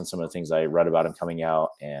excited based on some of the things I read about him coming out.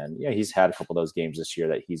 And he's had a couple of those games this year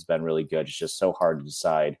that he's been really good. It's just so hard to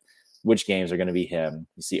decide which games are going to be him.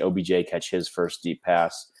 You see OBJ catch his first deep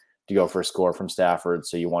pass to go for a score from Stafford.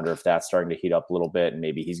 So you wonder if that's starting to heat up a little bit, and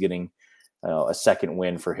maybe he's getting a second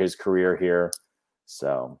win for his career here.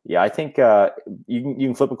 So, I think you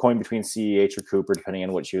can flip a coin between CEH or Cooper, depending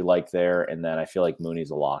on what you like there. And then I feel like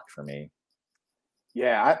Mooney's a lock for me.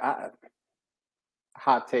 Yeah, I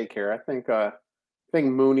hot take here. I think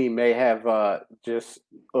Mooney may have just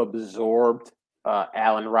absorbed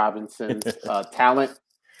Allen Robinson's talent,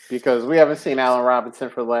 because we haven't seen Allen Robinson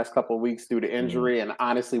for the last couple of weeks due to injury. And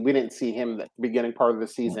honestly, we didn't see him the beginning part of the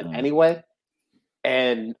season anyway.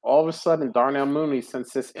 And all of a sudden, Darnell Mooney,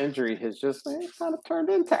 since this injury, has just kind of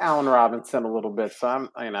turned into Allen Robinson a little bit. So I'm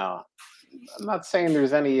not saying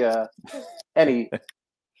there's any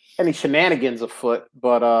shenanigans afoot,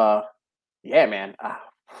 but yeah, man,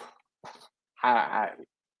 I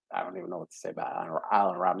don't even know what to say about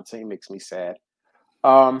Allen Robinson. He makes me sad.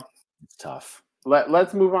 It's tough.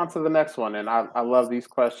 Let's move on to the next one. And I love these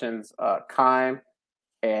questions. Kime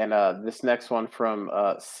and this next one from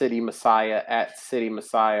City Messiah at City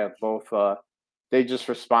Messiah. Both they just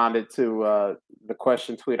responded to the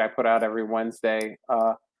question tweet I put out every Wednesday.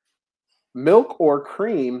 Milk or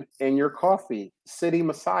cream in your coffee? City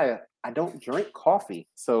Messiah. I don't drink coffee,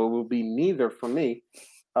 so it will be neither for me.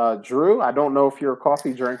 Drew, I don't know if you're a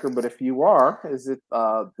coffee drinker, but if you are, is it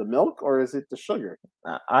the milk or is it the sugar?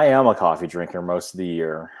 I am a coffee drinker most of the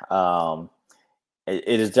year.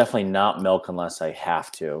 It is definitely not milk unless I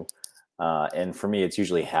have to. And for me, it's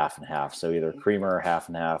usually half and half. So either creamer or half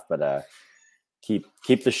and half, but keep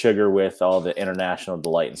the sugar with all the international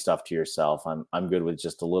delight and stuff to yourself. I'm good with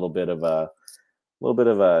just a little bit of a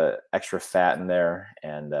extra fat in there,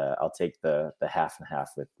 and I'll take the half and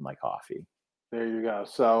half with my coffee. There you go.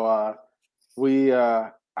 So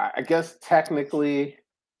I guess technically,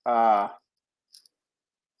 I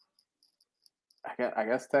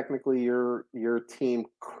guess technically you're team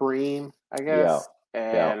cream, I guess,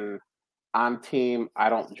 and I'm team I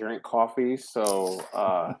don't drink coffee. So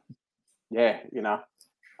yeah,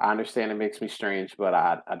 I understand it makes me strange, but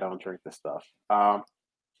I don't drink the stuff. All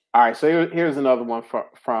right, so here's another one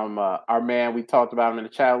from our man. We talked about him in the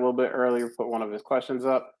chat a little bit earlier. Put one of his questions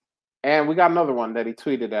up. And we got another one that he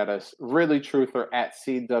tweeted at us. Really Truther at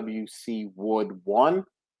CWC Wood 1.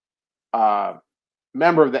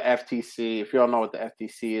 Member of the FTC. If you don't know what the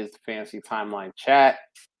FTC is, the Fantasy Timeline Chat.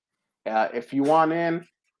 If you want in,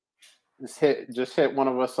 just hit one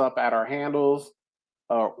of us up at our handles,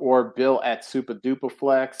 or Bill at Super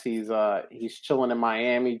Dupaflex. He's chilling in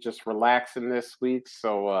Miami, just relaxing this week.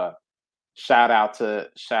 So shout out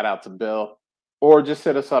to Bill. Or just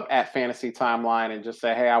hit us up at Fantasy Timeline and just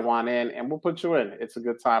say, hey, I want in, and we'll put you in. It's a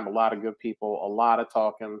good time, a lot of good people, a lot of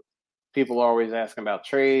talking. People are always asking about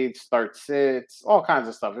trades, start sits, all kinds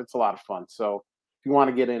of stuff. It's a lot of fun. So if you want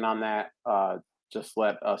to get in on that, just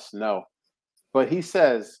let us know. But he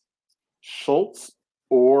says Schultz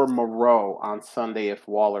or Moreau on Sunday if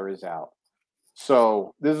Waller is out.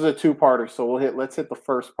 So this is a two-parter. So let's hit the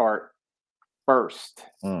first part first.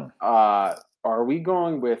 Mm. Are we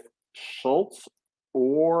going with Schultz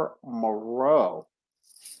or Moreau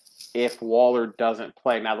if Waller doesn't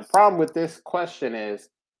play? Now the problem with this question is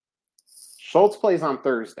Schultz plays on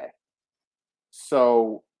Thursday.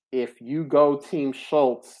 So if you go Team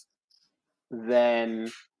Schultz, then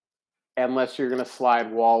unless you're going to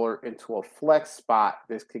slide Waller into a flex spot,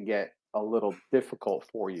 this could get a little difficult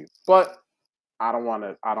for you. But I don't want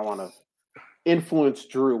to influence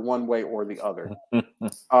Drew one way or the other.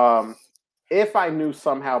 If I knew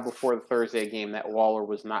somehow before the Thursday game that Waller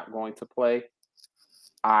was not going to play,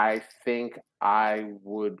 I think I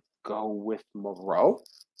would go with Moreau.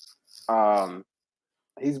 Um,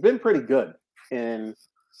 he's been pretty good in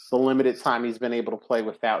the limited time he's been able to play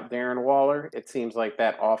without Darren Waller. It seems like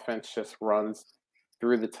that offense just runs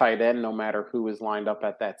through the tight end no matter who is lined up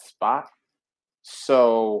at that spot.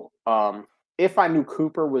 So if I knew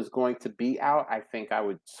Cooper was going to be out, I think I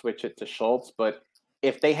would switch it to Schultz. But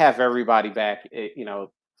if they have everybody back,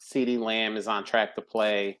 CeeDee Lamb is on track to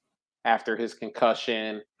play after his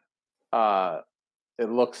concussion. It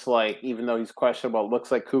looks like, even though he's questionable, it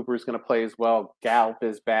looks like Cooper is going to play as well. Gallup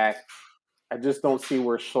is back. I just don't see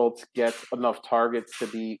where Schultz gets enough targets to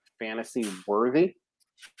be fantasy worthy.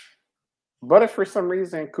 But if for some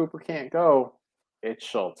reason Cooper can't go, it's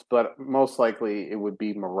Schultz. But most likely it would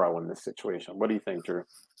be Moreau in this situation. What do you think, Drew?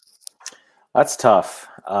 That's tough.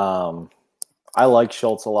 I like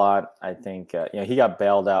Schultz a lot. I think he got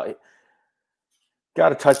bailed out. He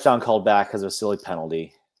got a touchdown called back because of a silly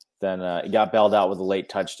penalty. Then he got bailed out with a late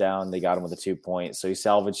touchdown. They got him with a 2 point, so he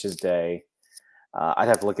salvaged his day. I'd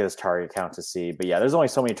have to look at his target count to see, but yeah, there's only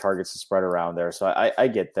so many targets to spread around there, so I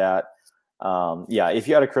get that. If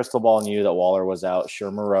you had a crystal ball and you knew that Waller was out,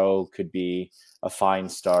 sure, Moreau could be a fine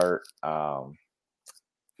start.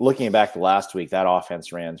 Looking back to last week, that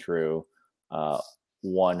offense ran through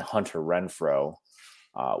one Hunter Renfrow,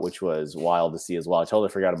 which was wild to see as well. I totally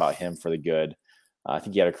forgot about him for the good. I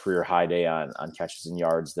think he had a career high day on catches and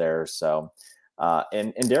yards there. So,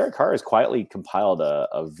 and Derek Carr has quietly compiled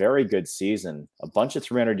a very good season, a bunch of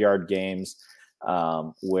 300-yard games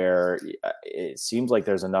where it seems like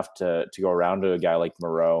there's enough to go around to a guy like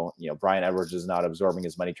Moreau. Brian Edwards is not absorbing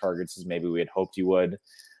as many targets as maybe we had hoped he would.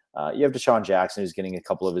 You have Deshaun Jackson, who's getting a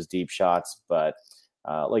couple of his deep shots, but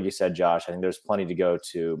like you said, Josh, I think there's plenty to go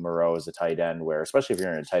to Moreau as a tight end, where especially if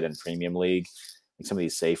you're in a tight end premium league, like some of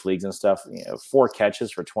these safe leagues and stuff, 4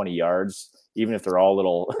 catches for 20 yards, even if they're all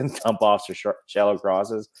little dump offs or shallow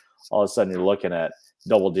crosses, all of a sudden you're looking at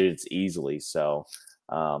double digits easily. So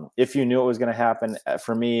if you knew it was going to happen,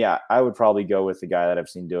 for me, I would probably go with the guy that I've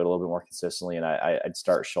seen do it a little bit more consistently, and I'd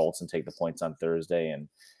start Schultz and take the points on Thursday, and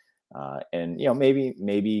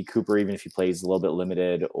maybe Cooper, even if he plays a little bit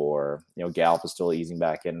limited, or Gallup is still easing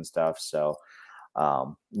back in and stuff. So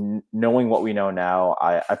knowing what we know now,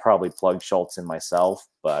 I probably plugged Schultz in myself,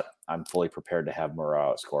 but I'm fully prepared to have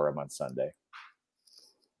Moreau outscore him on Sunday.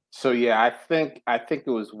 So yeah, I think it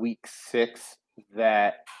was week 6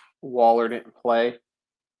 that Waller didn't play,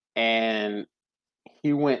 and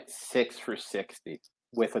he went 6 for 60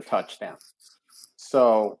 with a touchdown.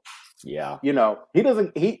 So yeah, he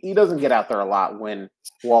doesn't get out there a lot when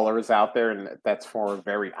Waller is out there, and that's for a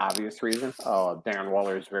very obvious reason. Darren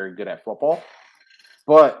Waller is very good at football,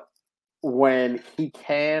 but when he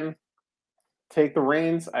can take the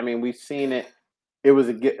reins, I mean, we've seen it. It was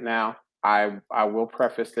a get now. I will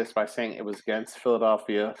preface this by saying it was against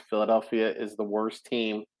Philadelphia. Philadelphia is the worst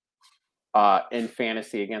team in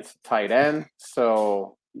fantasy against the tight end.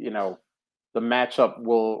 So, the matchup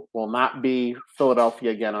will not be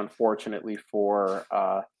Philadelphia again, unfortunately, for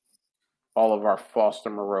all of our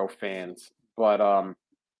Foster Moreau fans. But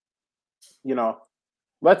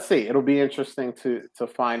let's see. It'll be interesting to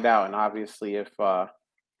find out. And obviously, if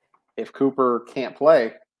Cooper can't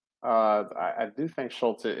play, I do think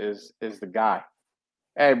Schultz is the guy.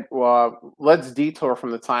 Hey, well, let's detour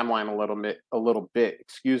from the timeline a little bit.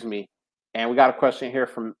 Excuse me. And we got a question here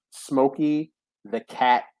from Smokey the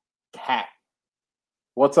Cat.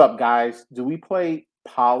 What's up, guys? Do we play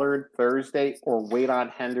Pollard Thursday or wait on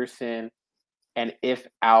Henderson? And if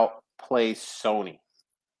out, play Sony?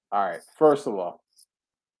 All right. First of all,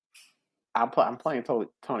 I'm playing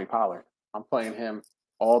Tony Pollard. I'm playing him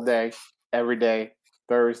all day. every day,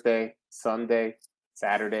 Thursday, Sunday,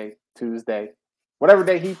 Saturday, Tuesday, whatever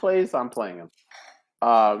day he plays, I'm playing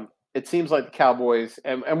him. It seems like the Cowboys,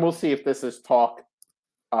 and we'll see if this is talk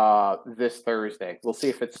this Thursday. We'll see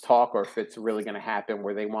if it's talk or if it's really going to happen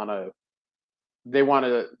where they want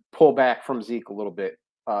to pull back from Zeke a little bit,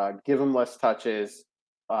 give him less touches,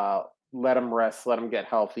 uh, let him rest, let him get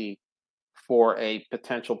healthy for a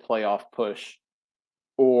potential playoff push,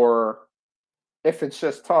 or if it's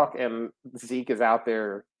just talk and Zeke is out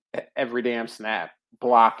there every damn snap,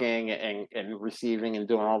 blocking and receiving and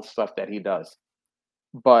doing all the stuff that he does.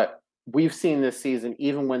 But we've seen this season,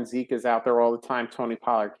 even when Zeke is out there all the time, Tony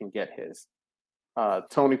Pollard can get his.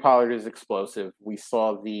 Tony Pollard is explosive. We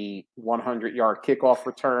saw the 100-yard kickoff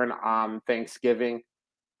return on Thanksgiving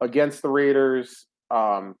against the Raiders.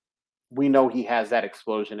 We know he has that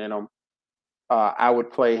explosion in him. I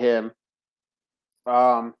would play him.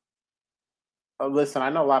 Um, Listen, I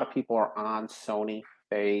know a lot of people are on Sony.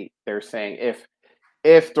 They're saying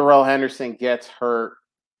if Darrell Henderson gets hurt,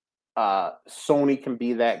 Sony can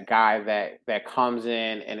be that guy that comes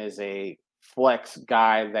in and is a flex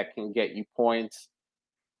guy that can get you points.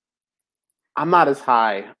 I'm not as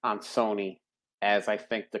high on Sony as I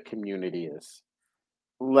think the community is.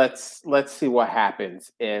 Let's see what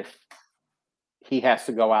happens if he has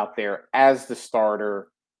to go out there as the starter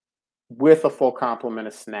with a full complement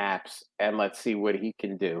of snaps, and let's see what he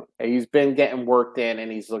can do. He's been getting worked in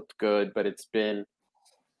and he's looked good, but it's been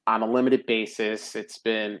on a limited basis. It's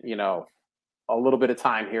been, a little bit of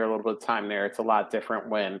time here, a little bit of time there. It's a lot different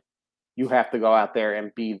when you have to go out there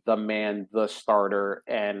and be the man, the starter,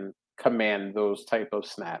 and command those type of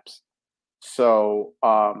snaps. So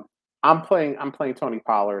I'm playing Tony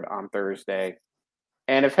Pollard on Thursday.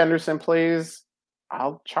 And if Henderson plays,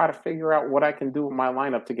 I'll try to figure out what I can do with my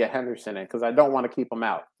lineup to get Henderson in because I don't want to keep him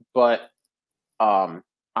out. But I'm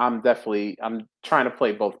trying to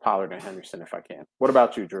play both Pollard and Henderson if I can. What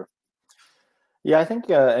about you, Drew? Yeah, I think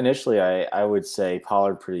initially I would say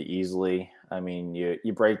Pollard pretty easily. I mean,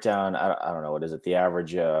 you break down, I don't know, what is it? The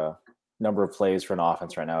average number of plays for an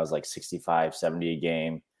offense right now is like 65, 70 a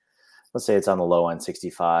game. Let's say it's on the low end,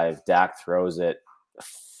 65. Dak throws it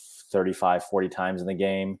 35, 40 times in the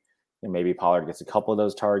game. And maybe Pollard gets a couple of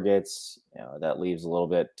those targets. That leaves a little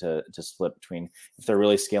bit to split between. If they're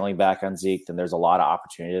really scaling back on Zeke, then there's a lot of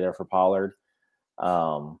opportunity there for Pollard.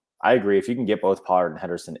 I agree. If you can get both Pollard and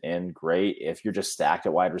Henderson in, great. If you're just stacked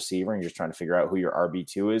at wide receiver and you're just trying to figure out who your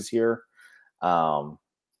RB2 is here, I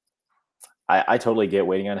totally get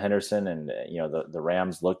waiting on Henderson. And, the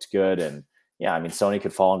Rams looked good. And, yeah, I mean, Sony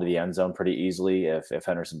could fall into the end zone pretty easily if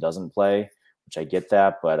Henderson doesn't play, which I get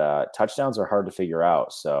that. But touchdowns are hard to figure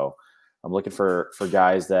out. So I'm looking for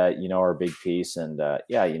guys that, are a big piece. And,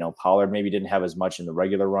 Pollard maybe didn't have as much in the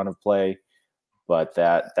regular run of play, but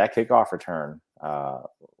that kickoff return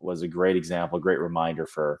was a great example, a great reminder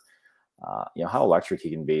for how electric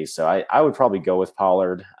he can be. So I would probably go with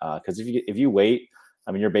Pollard because if you wait,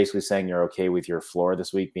 I mean, you're basically saying you're okay with your floor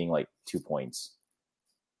this week being like 2 points.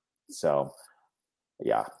 So,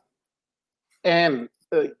 yeah. And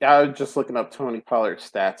I was just looking up Tony Pollard's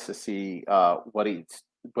stats to see what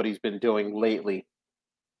he's been doing lately.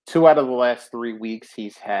 2 out of the last 3 weeks,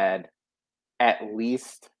 he's had at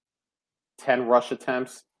least 10 rush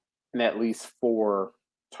attempts and at least 4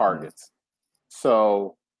 targets.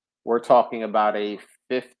 So we're talking about a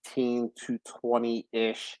 15 to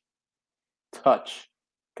 20-ish touch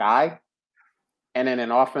guy. And in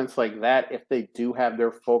an offense like that, if they do have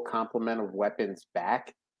their full complement of weapons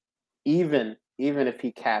back, even if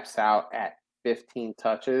he caps out at 15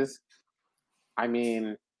 touches,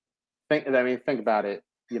 think about it.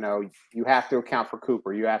 You have to account for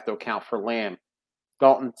Cooper. You have to account for Lamb.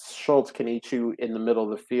 Dalton Schultz can eat you in the middle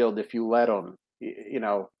of the field if you let him.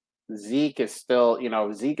 Zeke is still,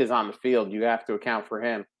 Zeke is on the field. You have to account for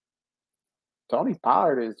him. Tony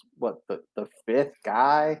Pollard is what, the 5th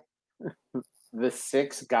guy, the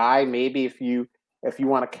 6th guy, maybe if you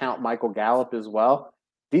want to count Michael Gallup as well.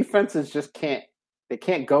 Defenses just can't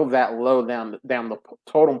go that low down the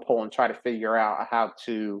totem pole and try to figure out how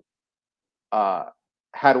to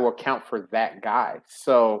account for that guy.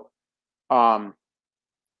 So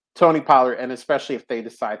Tony Pollard, and especially if they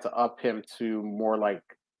decide to up him to more like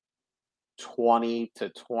 20 to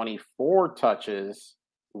 24 touches,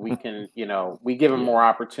 we can, we give him more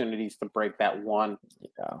opportunities to break that one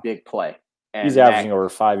big play. And he's averaging over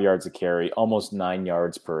 5 yards a carry, almost 9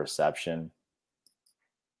 yards per reception.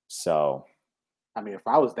 So, I mean, if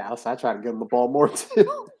I was Dallas, I'd try to give him the ball more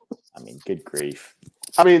too. I mean, good grief.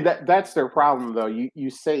 I mean, that's their problem, though. You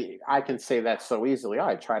say, I can say that so easily.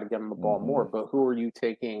 I try to give him the ball more, but who are you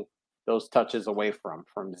taking those touches away from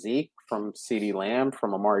Zeke, from CeeDee Lamb,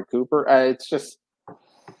 from Amari Cooper. It's just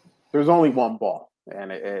there's only one ball,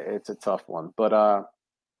 and it's a tough one. But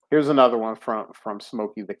here's another one from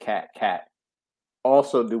Smokey the Cat.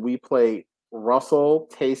 Also, do we play Russell,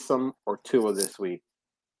 Taysom, or Tua this week?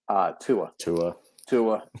 Tua. Tua.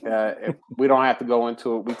 Tua. We don't have to go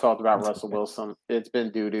into it. We talked about Russell Wilson. It's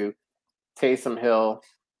been doo-doo. Taysom Hill.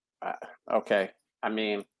 Okay. I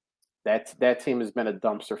mean, that team has been a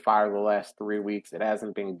dumpster fire the last 3 weeks. It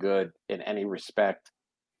hasn't been good in any respect.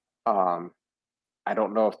 I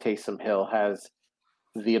don't know if Taysom Hill has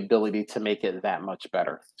the ability to make it that much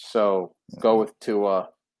better. So go with Tua.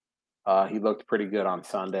 He looked pretty good on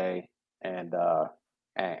Sunday, and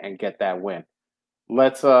get that win.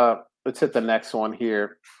 Let's hit the next one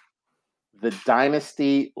here. The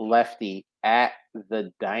Dynasty Lefty at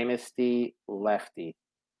the Dynasty Lefty.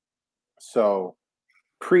 So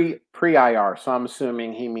pre IR. So I'm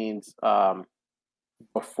assuming he means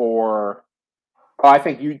before. Oh, I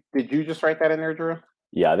think did you just write that in there, Drew?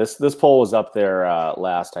 Yeah, this poll was up there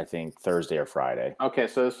last, I think, Thursday or Friday. Okay,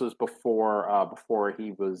 so this was before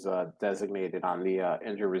he was designated on the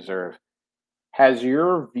injury reserve. Has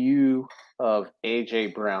your view of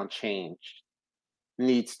AJ Brown changed?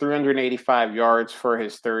 Needs 385 yards for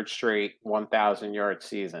his third straight 1,000-yard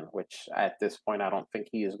season, which at this point I don't think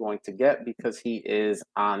he is going to get because he is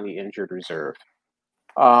on the injured reserve.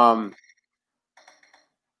 But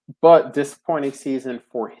disappointing season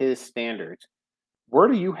for his standards. Where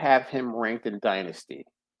do you have him ranked in Dynasty?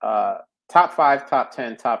 Top 5, top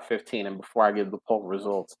 10, top 15. And before I give the poll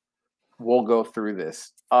results, we'll go through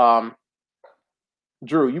this.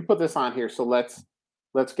 Drew, you put this on here, so let's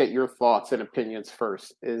get your thoughts and opinions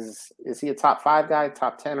first. Is he a top 5 guy,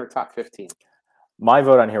 top 10, or top 15? My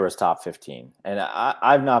vote on here was top 15, and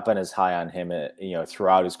I've not been as high on him,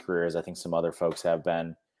 throughout his career as I think some other folks have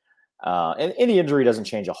been. And the injury doesn't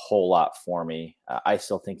change a whole lot for me. I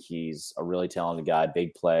still think he's a really talented guy,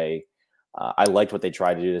 big play. I liked what they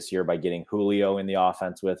tried to do this year by getting Julio in the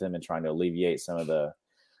offense with him and trying to alleviate some of the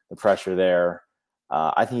pressure there.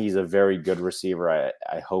 I think he's a very good receiver. I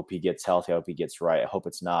hope he gets healthy. I hope he gets right. I hope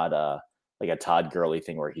it's not like a Todd Gurley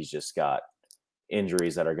thing where he's just got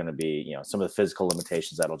injuries that are going to be, some of the physical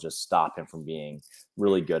limitations that'll just stop him from being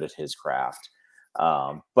really good at his craft.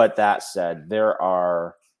 But that said, there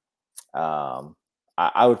are,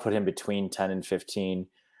 I would put him between 10 and 15.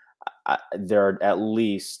 There are at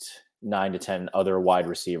least 9 to 10 other wide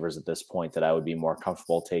receivers at this point that I would be more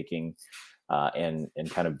comfortable taking and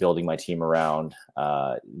kind of building my team around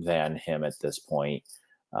than him at this point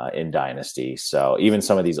in Dynasty. So even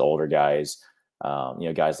some of these older guys,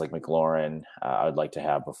 guys like McLaurin, I would like to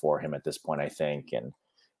have before him at this point, I think. And,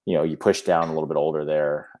 you push down a little bit older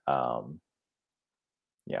there.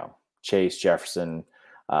 Chase, Jefferson,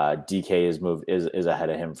 DK is ahead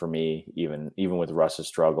of him for me, even with Russ's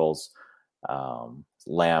struggles.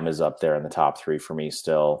 Lamb is up there in the top 3 for me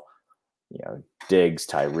still. Diggs,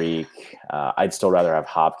 Tyreek. I'd still rather have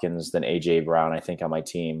Hopkins than AJ Brown, I think, on my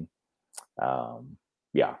team. So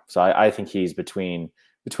I think he's between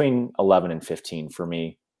 11 and 15 for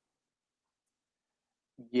me.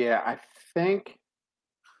 Yeah, I think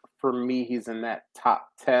for me he's in that top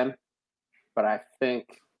 10, but I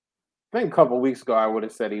think a couple of weeks ago I would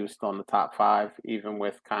have said he was still in the top 5, even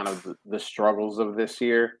with kind of the struggles of this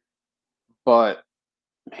year. But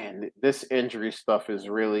man, this injury stuff is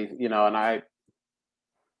really, and I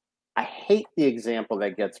hate the example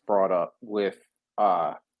that gets brought up with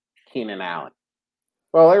Keenan Allen.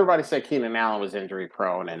 Well, everybody said Keenan Allen was injury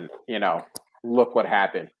prone, and look what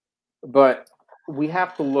happened. But we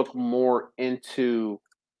have to look more into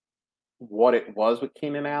what it was with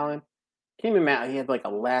Keenan Allen. Keenan Allen, he had like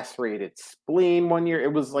a lacerated spleen one year.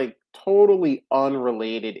 It was like totally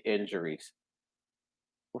unrelated injuries.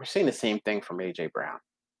 We're seeing the same thing from AJ Brown.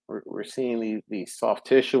 We're seeing these soft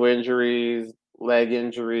tissue injuries, leg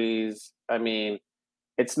injuries. I mean,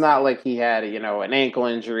 it's not like he had, an ankle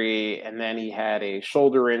injury and then he had a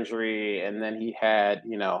shoulder injury and then he had,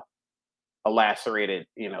 a lacerated,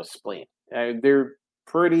 spleen. They're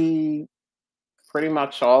pretty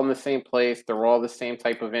much all in the same place. They're all the same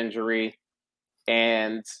type of injury.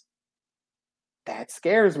 And that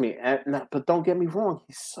scares me. But don't get me wrong.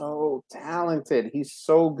 He's so talented. He's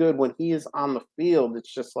so good. When he is on the field,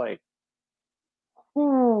 it's just like,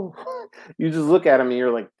 whew. You just look at him and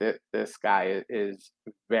you're like, this guy is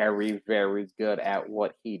very, very good at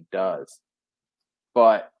what he does.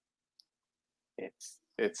 But it's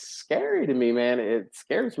scary to me, man. It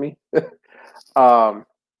scares me.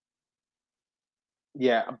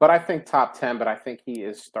 Yeah, but I think top 10, but I think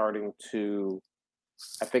he's starting to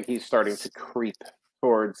creep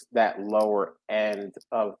towards that lower end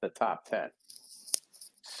of the top 10.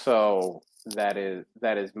 So that is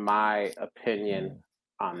my opinion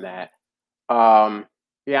on that.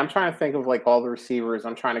 Yeah, I'm trying to think of like all the receivers.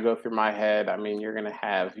 I'm trying to go through my head. I mean, you're gonna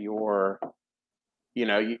have your,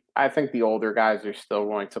 I think the older guys are still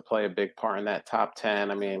going to play a big part in that top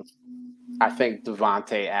 10. I mean, I think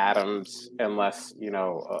Devontae Adams, unless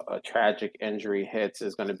a tragic injury hits,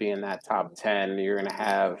 is going to be in that top 10. You're going to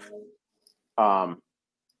have, um,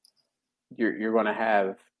 you're going to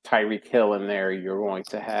have Tyreek Hill in there. You're going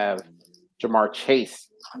to have Jamar Chase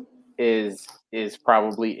is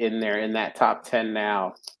probably in there in that top 10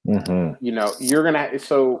 now. Mm-hmm. You're gonna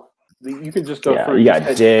so you can just go Yeah, through. you You got said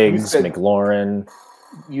you Diggs, said McLaurin.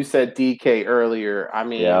 you said DK earlier. I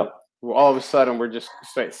mean, Yep. well, all of a sudden we're just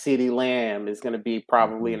CeeDee Lamb is going to be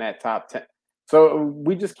probably Mm-hmm. in that top 10. So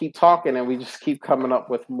we just keep talking and we just keep coming up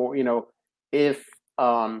with more. If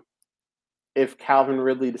um if Calvin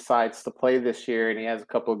Ridley decides to play this year and he has a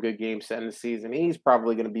couple of good games to end the season, he's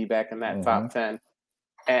probably going to be back in that Mm-hmm. top 10.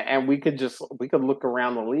 And we could look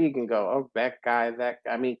around the league and go, oh, that guy,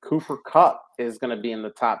 I mean, Cooper Cup is going to be in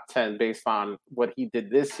the top 10 based on what he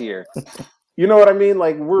did this year. You know what I mean?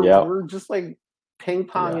 Like Yep. we're just like ping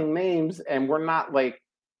Yeah. ponging names, and we're not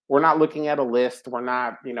looking at a list. We're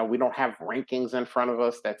not, we don't have rankings in front of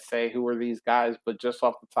us that say who are these guys, but just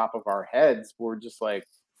off the top of our heads, we're just like,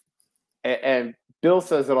 and Bill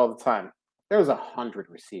says it all the time. There's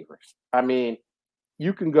 100 receivers. I mean,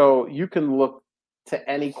 you can look to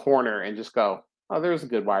any corner and just go, oh, there's a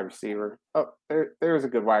good wide receiver. Oh, there's a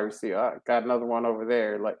good wide receiver. Got another one over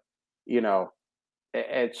there. Like, you know,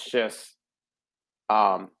 it's just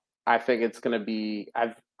I think it's going to be.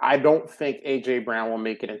 I don't think AJ Brown will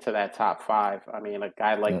make it into that top 5. I mean, a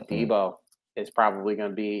guy like Mm-mm. Debo is probably going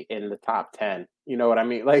to be in the top 10. You know what I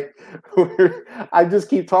mean? Like, I just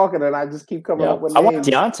keep talking and I just keep coming up Yep. with I want names.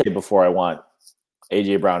 Deontay before I want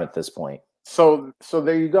AJ Brown at this point. So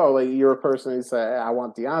there you go. Like, you're a person who say, I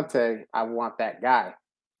want Deontay. I want that guy.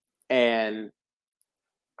 And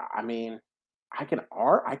I mean, I can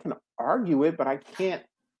argue it, but I can't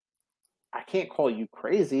call you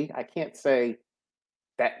crazy. I can't say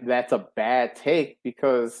that's a bad take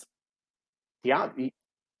because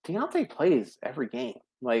Deontay plays every game.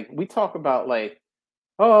 Like, we talk about, like,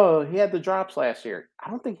 oh, he had the drops last year. I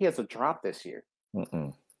don't think he has a drop this year.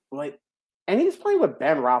 Mm-mm. Like, and he's playing with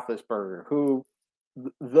Ben Roethlisberger, who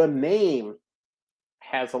the name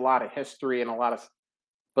has a lot of history and a lot of,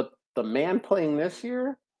 but the man playing this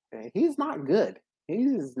year, he's not good.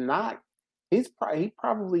 He's not. He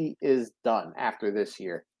probably is done after this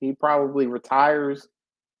year. He probably retires.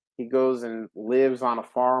 He goes and lives on a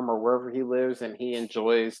farm or wherever he lives, and he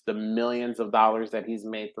enjoys the millions of dollars that he's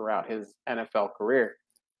made throughout his NFL career.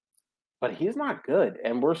 But he's not good,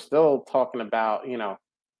 and we're still talking about,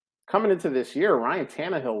 coming into this year. Ryan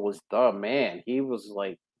Tannehill was the man. He was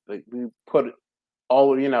like, we put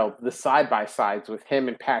all, the side by sides with him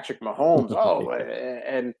and Patrick Mahomes. Oh,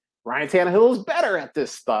 and Ryan Tannehill is better at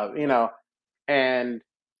this stuff, and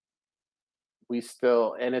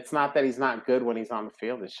and it's not that he's not good when he's on the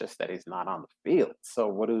field. It's just that he's not on the field. So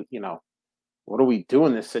what do we do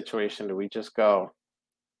in this situation? Do we just go,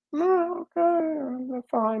 no, okay,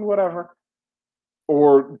 fine, whatever?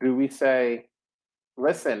 Or do we say,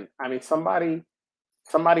 listen, I mean, somebody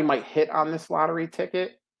might hit on this lottery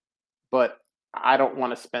ticket, but I don't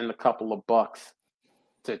want to spend a couple of bucks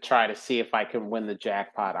to try to see if I can win the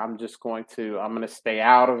jackpot. I'm going to stay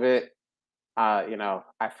out of it.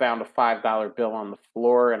 I found a $5 bill on the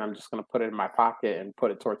floor and I'm just going to put it in my pocket and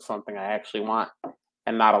put it towards something I actually want,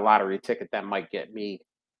 and not a lottery ticket that might get me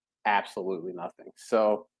absolutely nothing.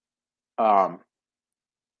 So, um,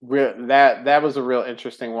 that was a real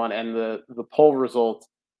interesting one. And the poll results,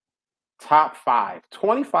 top 5,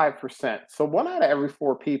 25%. So one out of every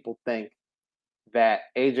 4 people think that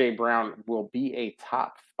AJ Brown will be a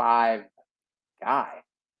top 5 guy,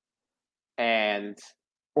 and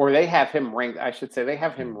or they have him ranked. I should say they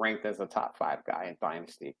have him ranked as a top 5 guy in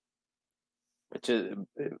Dynasty, which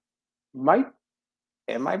might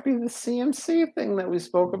it might be the CMC thing that we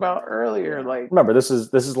spoke about earlier. Yeah. Like, Remember, this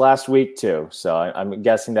is last week too, so I'm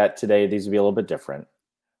guessing that today these will be a little bit different.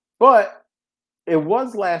 but it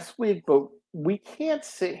was last week. But we can't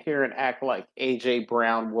sit here and act like AJ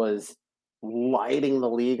Brown was lighting the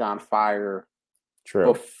league on fire True.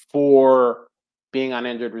 before being on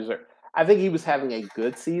injured reserve. I think he was having a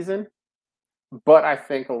good season, but I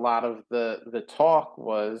think a lot of the talk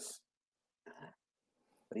was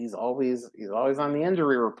he's always on the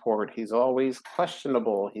injury report. He's always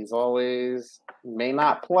questionable. He's always may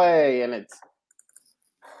not play, and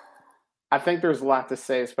I think there's a lot to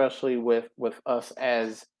say, especially with us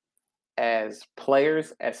as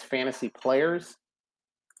players, as fantasy players.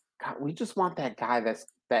 God, we just want that guy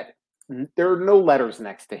that there are no letters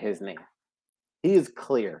next to his name. He is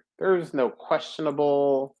clear. There's no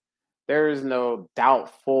questionable. There's no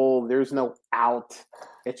doubtful. There's no out.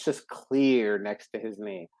 It's just clear next to his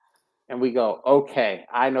name. And we go, okay,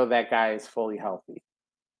 I know that guy is fully healthy.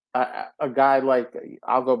 A guy like,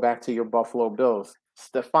 I'll go back to your Buffalo Bills,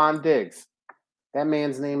 Stephon Diggs. That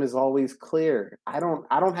man's name is always clear. I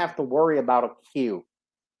don't have to worry about a Q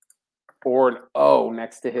or an O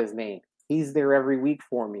next to his name. He's there every week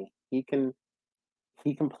for me. He can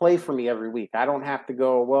play for me every week. I don't have to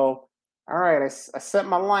go, well, all right, I set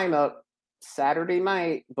my lineup Saturday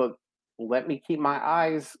night, but let me keep my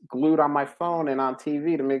eyes glued on my phone and on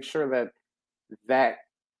TV to make sure that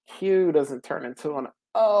Q doesn't turn into an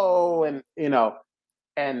O.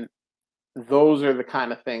 And those are the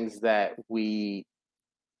kind of things that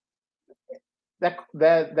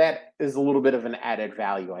is a little bit of an added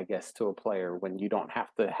value, I guess, to a player when you don't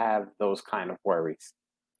have to have those kind of worries.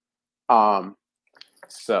 Um,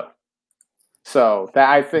 so that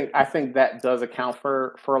I think that does account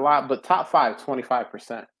for a lot, but top five,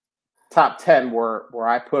 25%. Top 10 where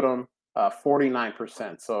I put them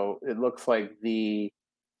 49%. So it looks like the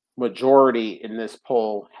majority in this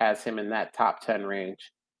poll has him in that top 10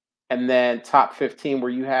 range. And then top 15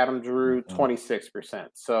 where you had him, Drew, Mhm. 26%.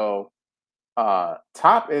 So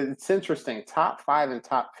it's interesting. Top 5 and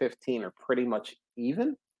top 15 are pretty much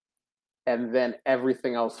even, and then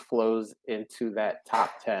everything else flows into that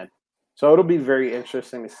top 10. So it'll be very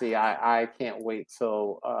interesting to see. I can't wait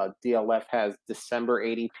till DLF has December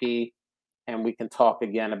ADP, and we can talk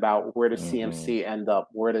again about where does Mhm. CMC end up?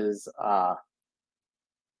 Where does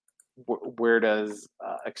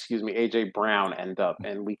excuse me, AJ Brown end up?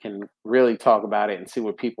 And we can really talk about it and see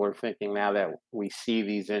what people are thinking now that we see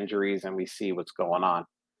these injuries and we see what's going on.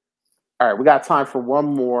 All right, we got time for one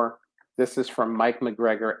more. This is from Mike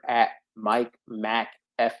McGregor at Mike Mac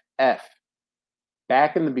FF.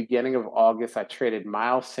 Back in the beginning of August, I traded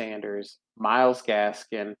Miles Sanders, Miles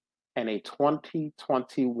Gaskin, and a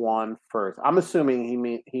 2021 first. I'm assuming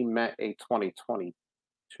he meant a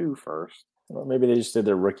 2022 first. Or maybe they just did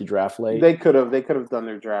their rookie draft late. They could have done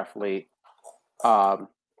their draft late um,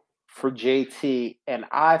 for JT, and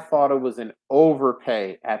I thought it was an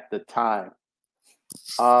overpay at the time.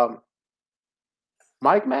 Um,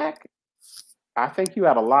 Mike Mack, I think you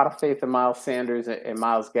had a lot of faith in Miles Sanders and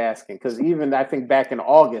Miles Gaskin, because even I think back in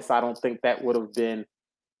August, I don't think that would have been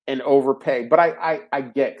an overpay. But I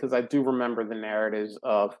get, because I do remember the narratives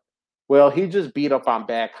of, well, he just beat up on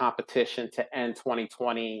bad competition to end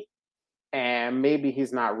 2020, and maybe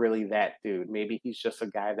he's not really that dude. Maybe he's just a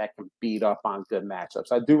guy that can beat up on good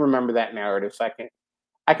matchups. I do remember that narrative. So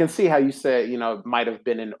I can see how you said, it might have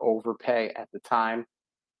been an overpay at the time,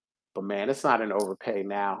 but man, it's not an overpay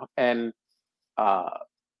now. And uh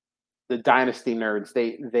the dynasty nerds,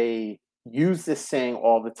 they use this saying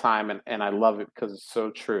all the time, and I love it because it's so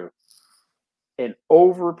true. An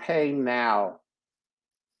overpay now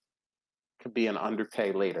could be an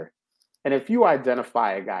underpay later. And if you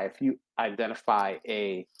identify a guy, if you identify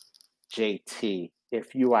a JT,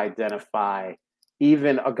 if you identify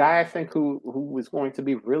even a guy I think who is going to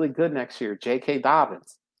be really good next year, J.K.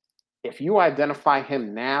 Dobbins, if you identify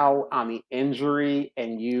him now on the injury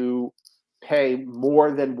and you pay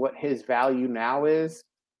more than what his value now is,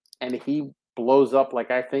 and he blows up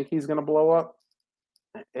like I think he's going to blow up,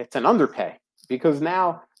 it's an underpay. Because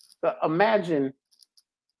now, imagine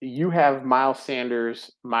you have Miles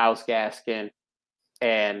Sanders, Miles Gaskin,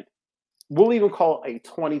 and we'll even call it a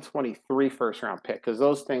 2023 first round pick, because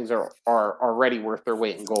those things are already worth their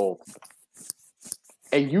weight in gold.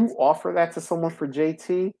 And you offer that to someone for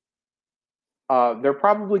JT, they're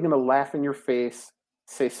probably going to laugh in your face,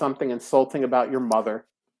 say something insulting about your mother,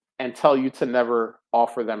 and tell you to never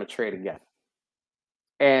offer them a trade again.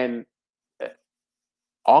 And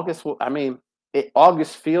August will, I mean,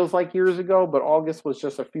 August feels like years ago, but August was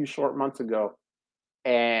just a few short months ago.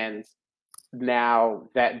 And now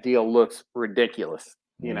that deal looks ridiculous.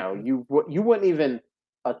 Mhm. You wouldn't even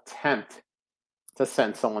attempt to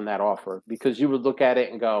send someone that offer, because you would look at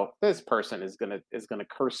it and go, this person is gonna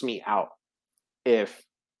curse me out if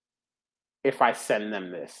I send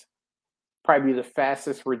them this. Probably be the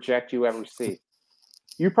fastest reject you ever see.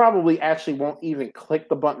 You probably actually won't even click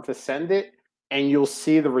the button to send it, and you'll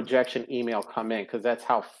see the rejection email come in, because that's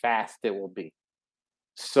how fast it will be.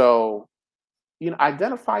 So,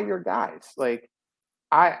 identify your guys. Like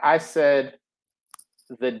I said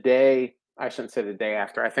the day, I shouldn't say the day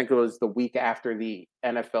after, I think it was the week after the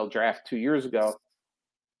NFL draft 2 years ago,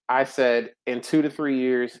 I said in 2 to 3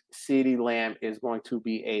 years, CeeDee Lamb is going to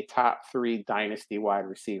be a top 3 dynasty wide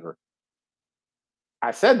receiver.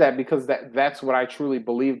 I said that because that's what I truly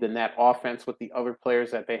believed in that offense with the other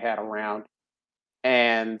players that they had around.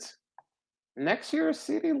 And next year,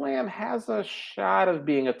 CeeDee Lamb has a shot of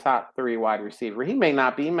being a top 3 wide receiver. He may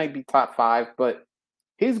not be, he might be top 5, but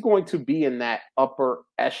he's going to be in that upper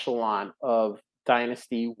echelon of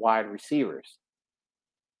dynasty wide receivers.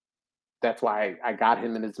 That's why I got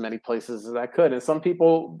him in as many places as I could. And some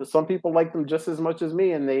people liked him just as much as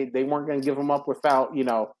me, and they weren't going to give him up without,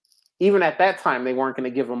 even at that time, they weren't going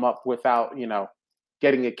to give him up without,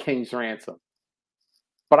 getting a king's ransom.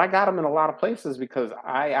 But I got him in a lot of places because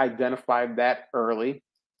I identified that early.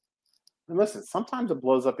 And listen, sometimes it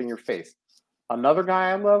blows up in your face. Another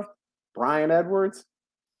guy I love, Brian Edwards,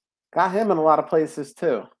 got him in a lot of places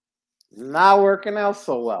too. Not working out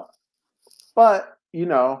so well. But,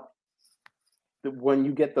 when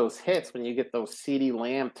you get those hits, when you get those CeeDee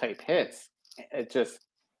Lamb type hits, it just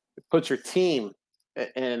puts your team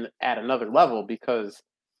in at another level because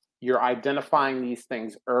you're identifying these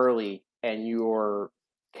things early and you're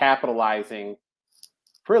capitalizing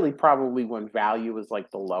really probably when value is like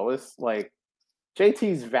the lowest. Like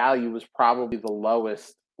JT's value was probably the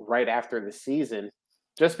lowest right after the season,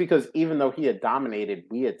 just because even though he had dominated,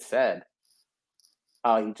 we had said,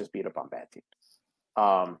 "Oh, he just beat up on bad teams."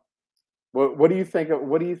 What do you think?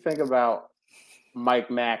 What do you think about Mike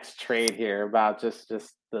Mack's trade here? About just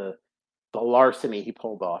the larceny he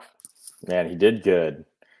pulled off. Man, he did good.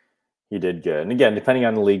 He did good. And again, depending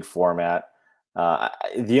on the league format,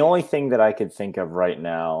 the only thing that I could think of right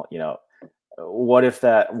now, what if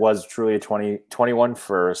that was truly a 2021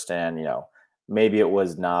 first and, maybe it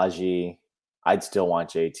was Najee. I'd still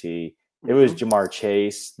want JT. It was Jamar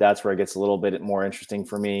Chase. That's where it gets a little bit more interesting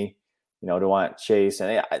for me, to want Chase.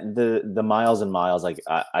 And the miles and miles, like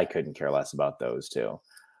I couldn't care less about those two.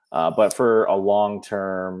 But for a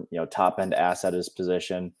long-term, top end asset as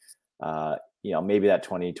position, maybe that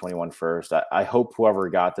 2021 first. I hope whoever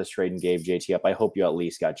got this trade and gave JT up, I hope you at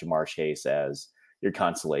least got Jamar Chase as your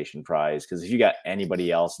consolation prize. Because if you got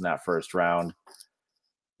anybody else in that first round,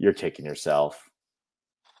 you're kicking yourself.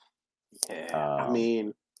 Yeah, I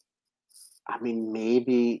mean,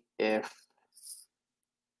 maybe if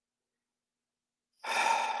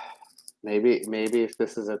if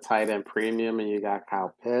this is a tight end premium and you got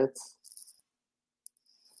Kyle Pitts,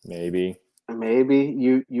 maybe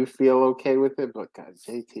you feel okay with it, but God,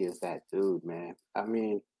 JT is that dude, man. I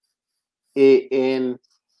mean, in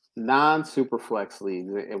non-super flex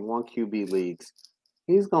leagues, in one QB leagues,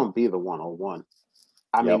 he's gonna be the 101.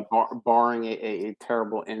 I mean, barring a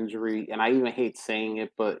terrible injury, and I even hate saying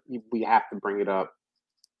it, but we have to bring it up.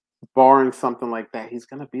 Barring something like that, he's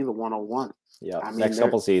going to be the 101. Yeah, next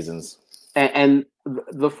couple seasons. And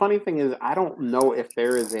the funny thing is, I don't know if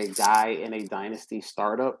there is a guy in a dynasty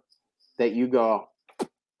startup that you go,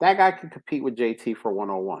 that guy could compete with JT for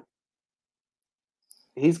 101.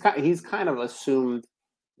 He's kind of assumed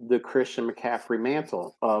the Christian McCaffrey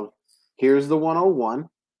mantle of here's the 101.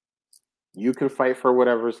 You can fight for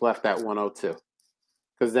whatever's left at 102.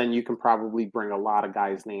 Because then you can probably bring a lot of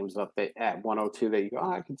guys' names up at 102 that you go,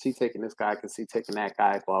 I can see taking this guy, I can see taking that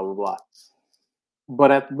guy, blah, blah, blah.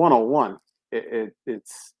 But at 101,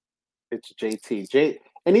 it's JT.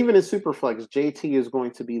 And even in Superflex, JT is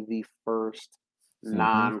going to be the first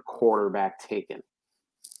non-quarterback taken.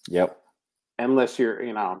 Yep. Unless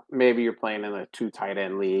you're, maybe you're playing in a 2 tight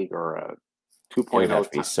end league or a 2.0. It would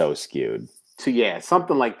have to be so skewed.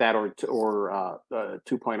 Something like that, or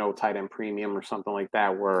 2.0 tight end premium or something like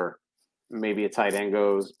that, where maybe a tight end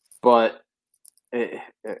goes. But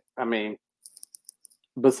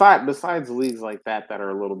besides leagues like that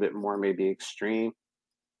are a little bit more maybe extreme,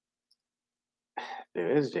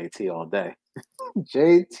 there is JT all day.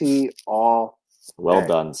 JT all day. Well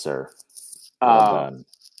done, sir. Well done.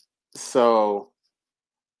 So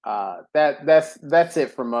that's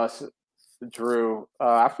it from us. Drew,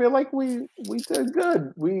 I feel like we did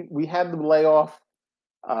good. We had the layoff.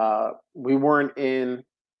 We weren't in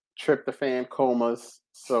tryptophan comas,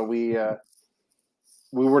 so we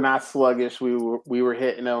were not sluggish. We were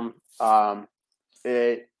hitting them. Glad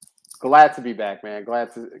to be back, man.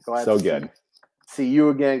 Glad so to good. See you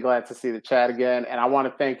again. Glad to see the chat again. And I want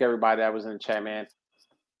to thank everybody that was in the chat, man.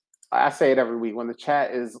 I say it every week when the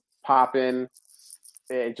chat is popping.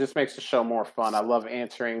 It just makes the show more fun. I love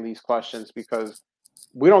answering these questions because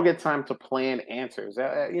we don't get time to plan answers.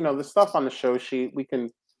 The stuff on the show sheet, we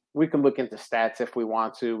can look into stats if we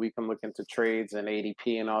want to. We can look into trades and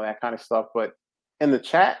ADP and all that kind of stuff. But in the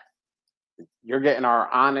chat, you're getting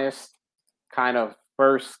our honest kind of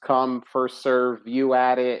first come, first serve view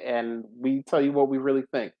at it, and we tell you what we really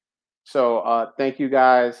think. So thank you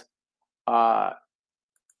guys. Uh,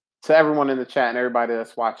 to everyone in the chat and everybody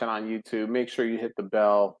that's watching on YouTube, make sure you hit the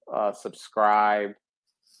bell, subscribe,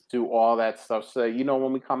 do all that stuff so that you know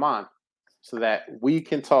when we come on, so that we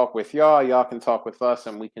can talk with y'all, y'all can talk with us,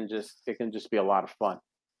 and it can just be a lot of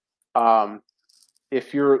fun.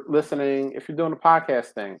 If you're listening, if you're doing a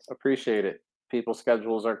podcast thing, appreciate it. People's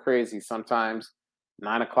schedules are crazy. Sometimes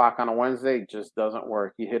 9 o'clock on a Wednesday just doesn't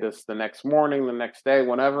work. You hit us the next morning, the next day,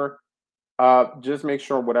 whenever. Just make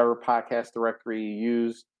sure whatever podcast directory you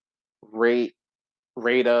use, rate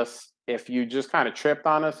rate us. If you just kind of tripped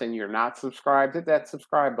on us and you're not subscribed, hit that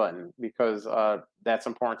subscribe button because that's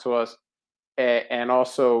important to us. And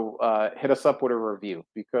also hit us up with a review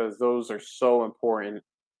because those are so important.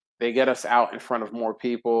 They get us out in front of more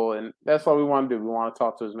people, and that's what we want to do. We want to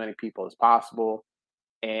talk to as many people as possible,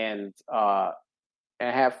 and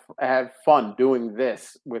have fun doing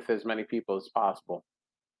this with as many people as possible.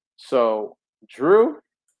 So, Drew,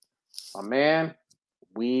 my man,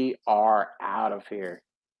 we are out of here.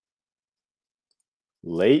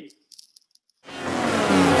 Late.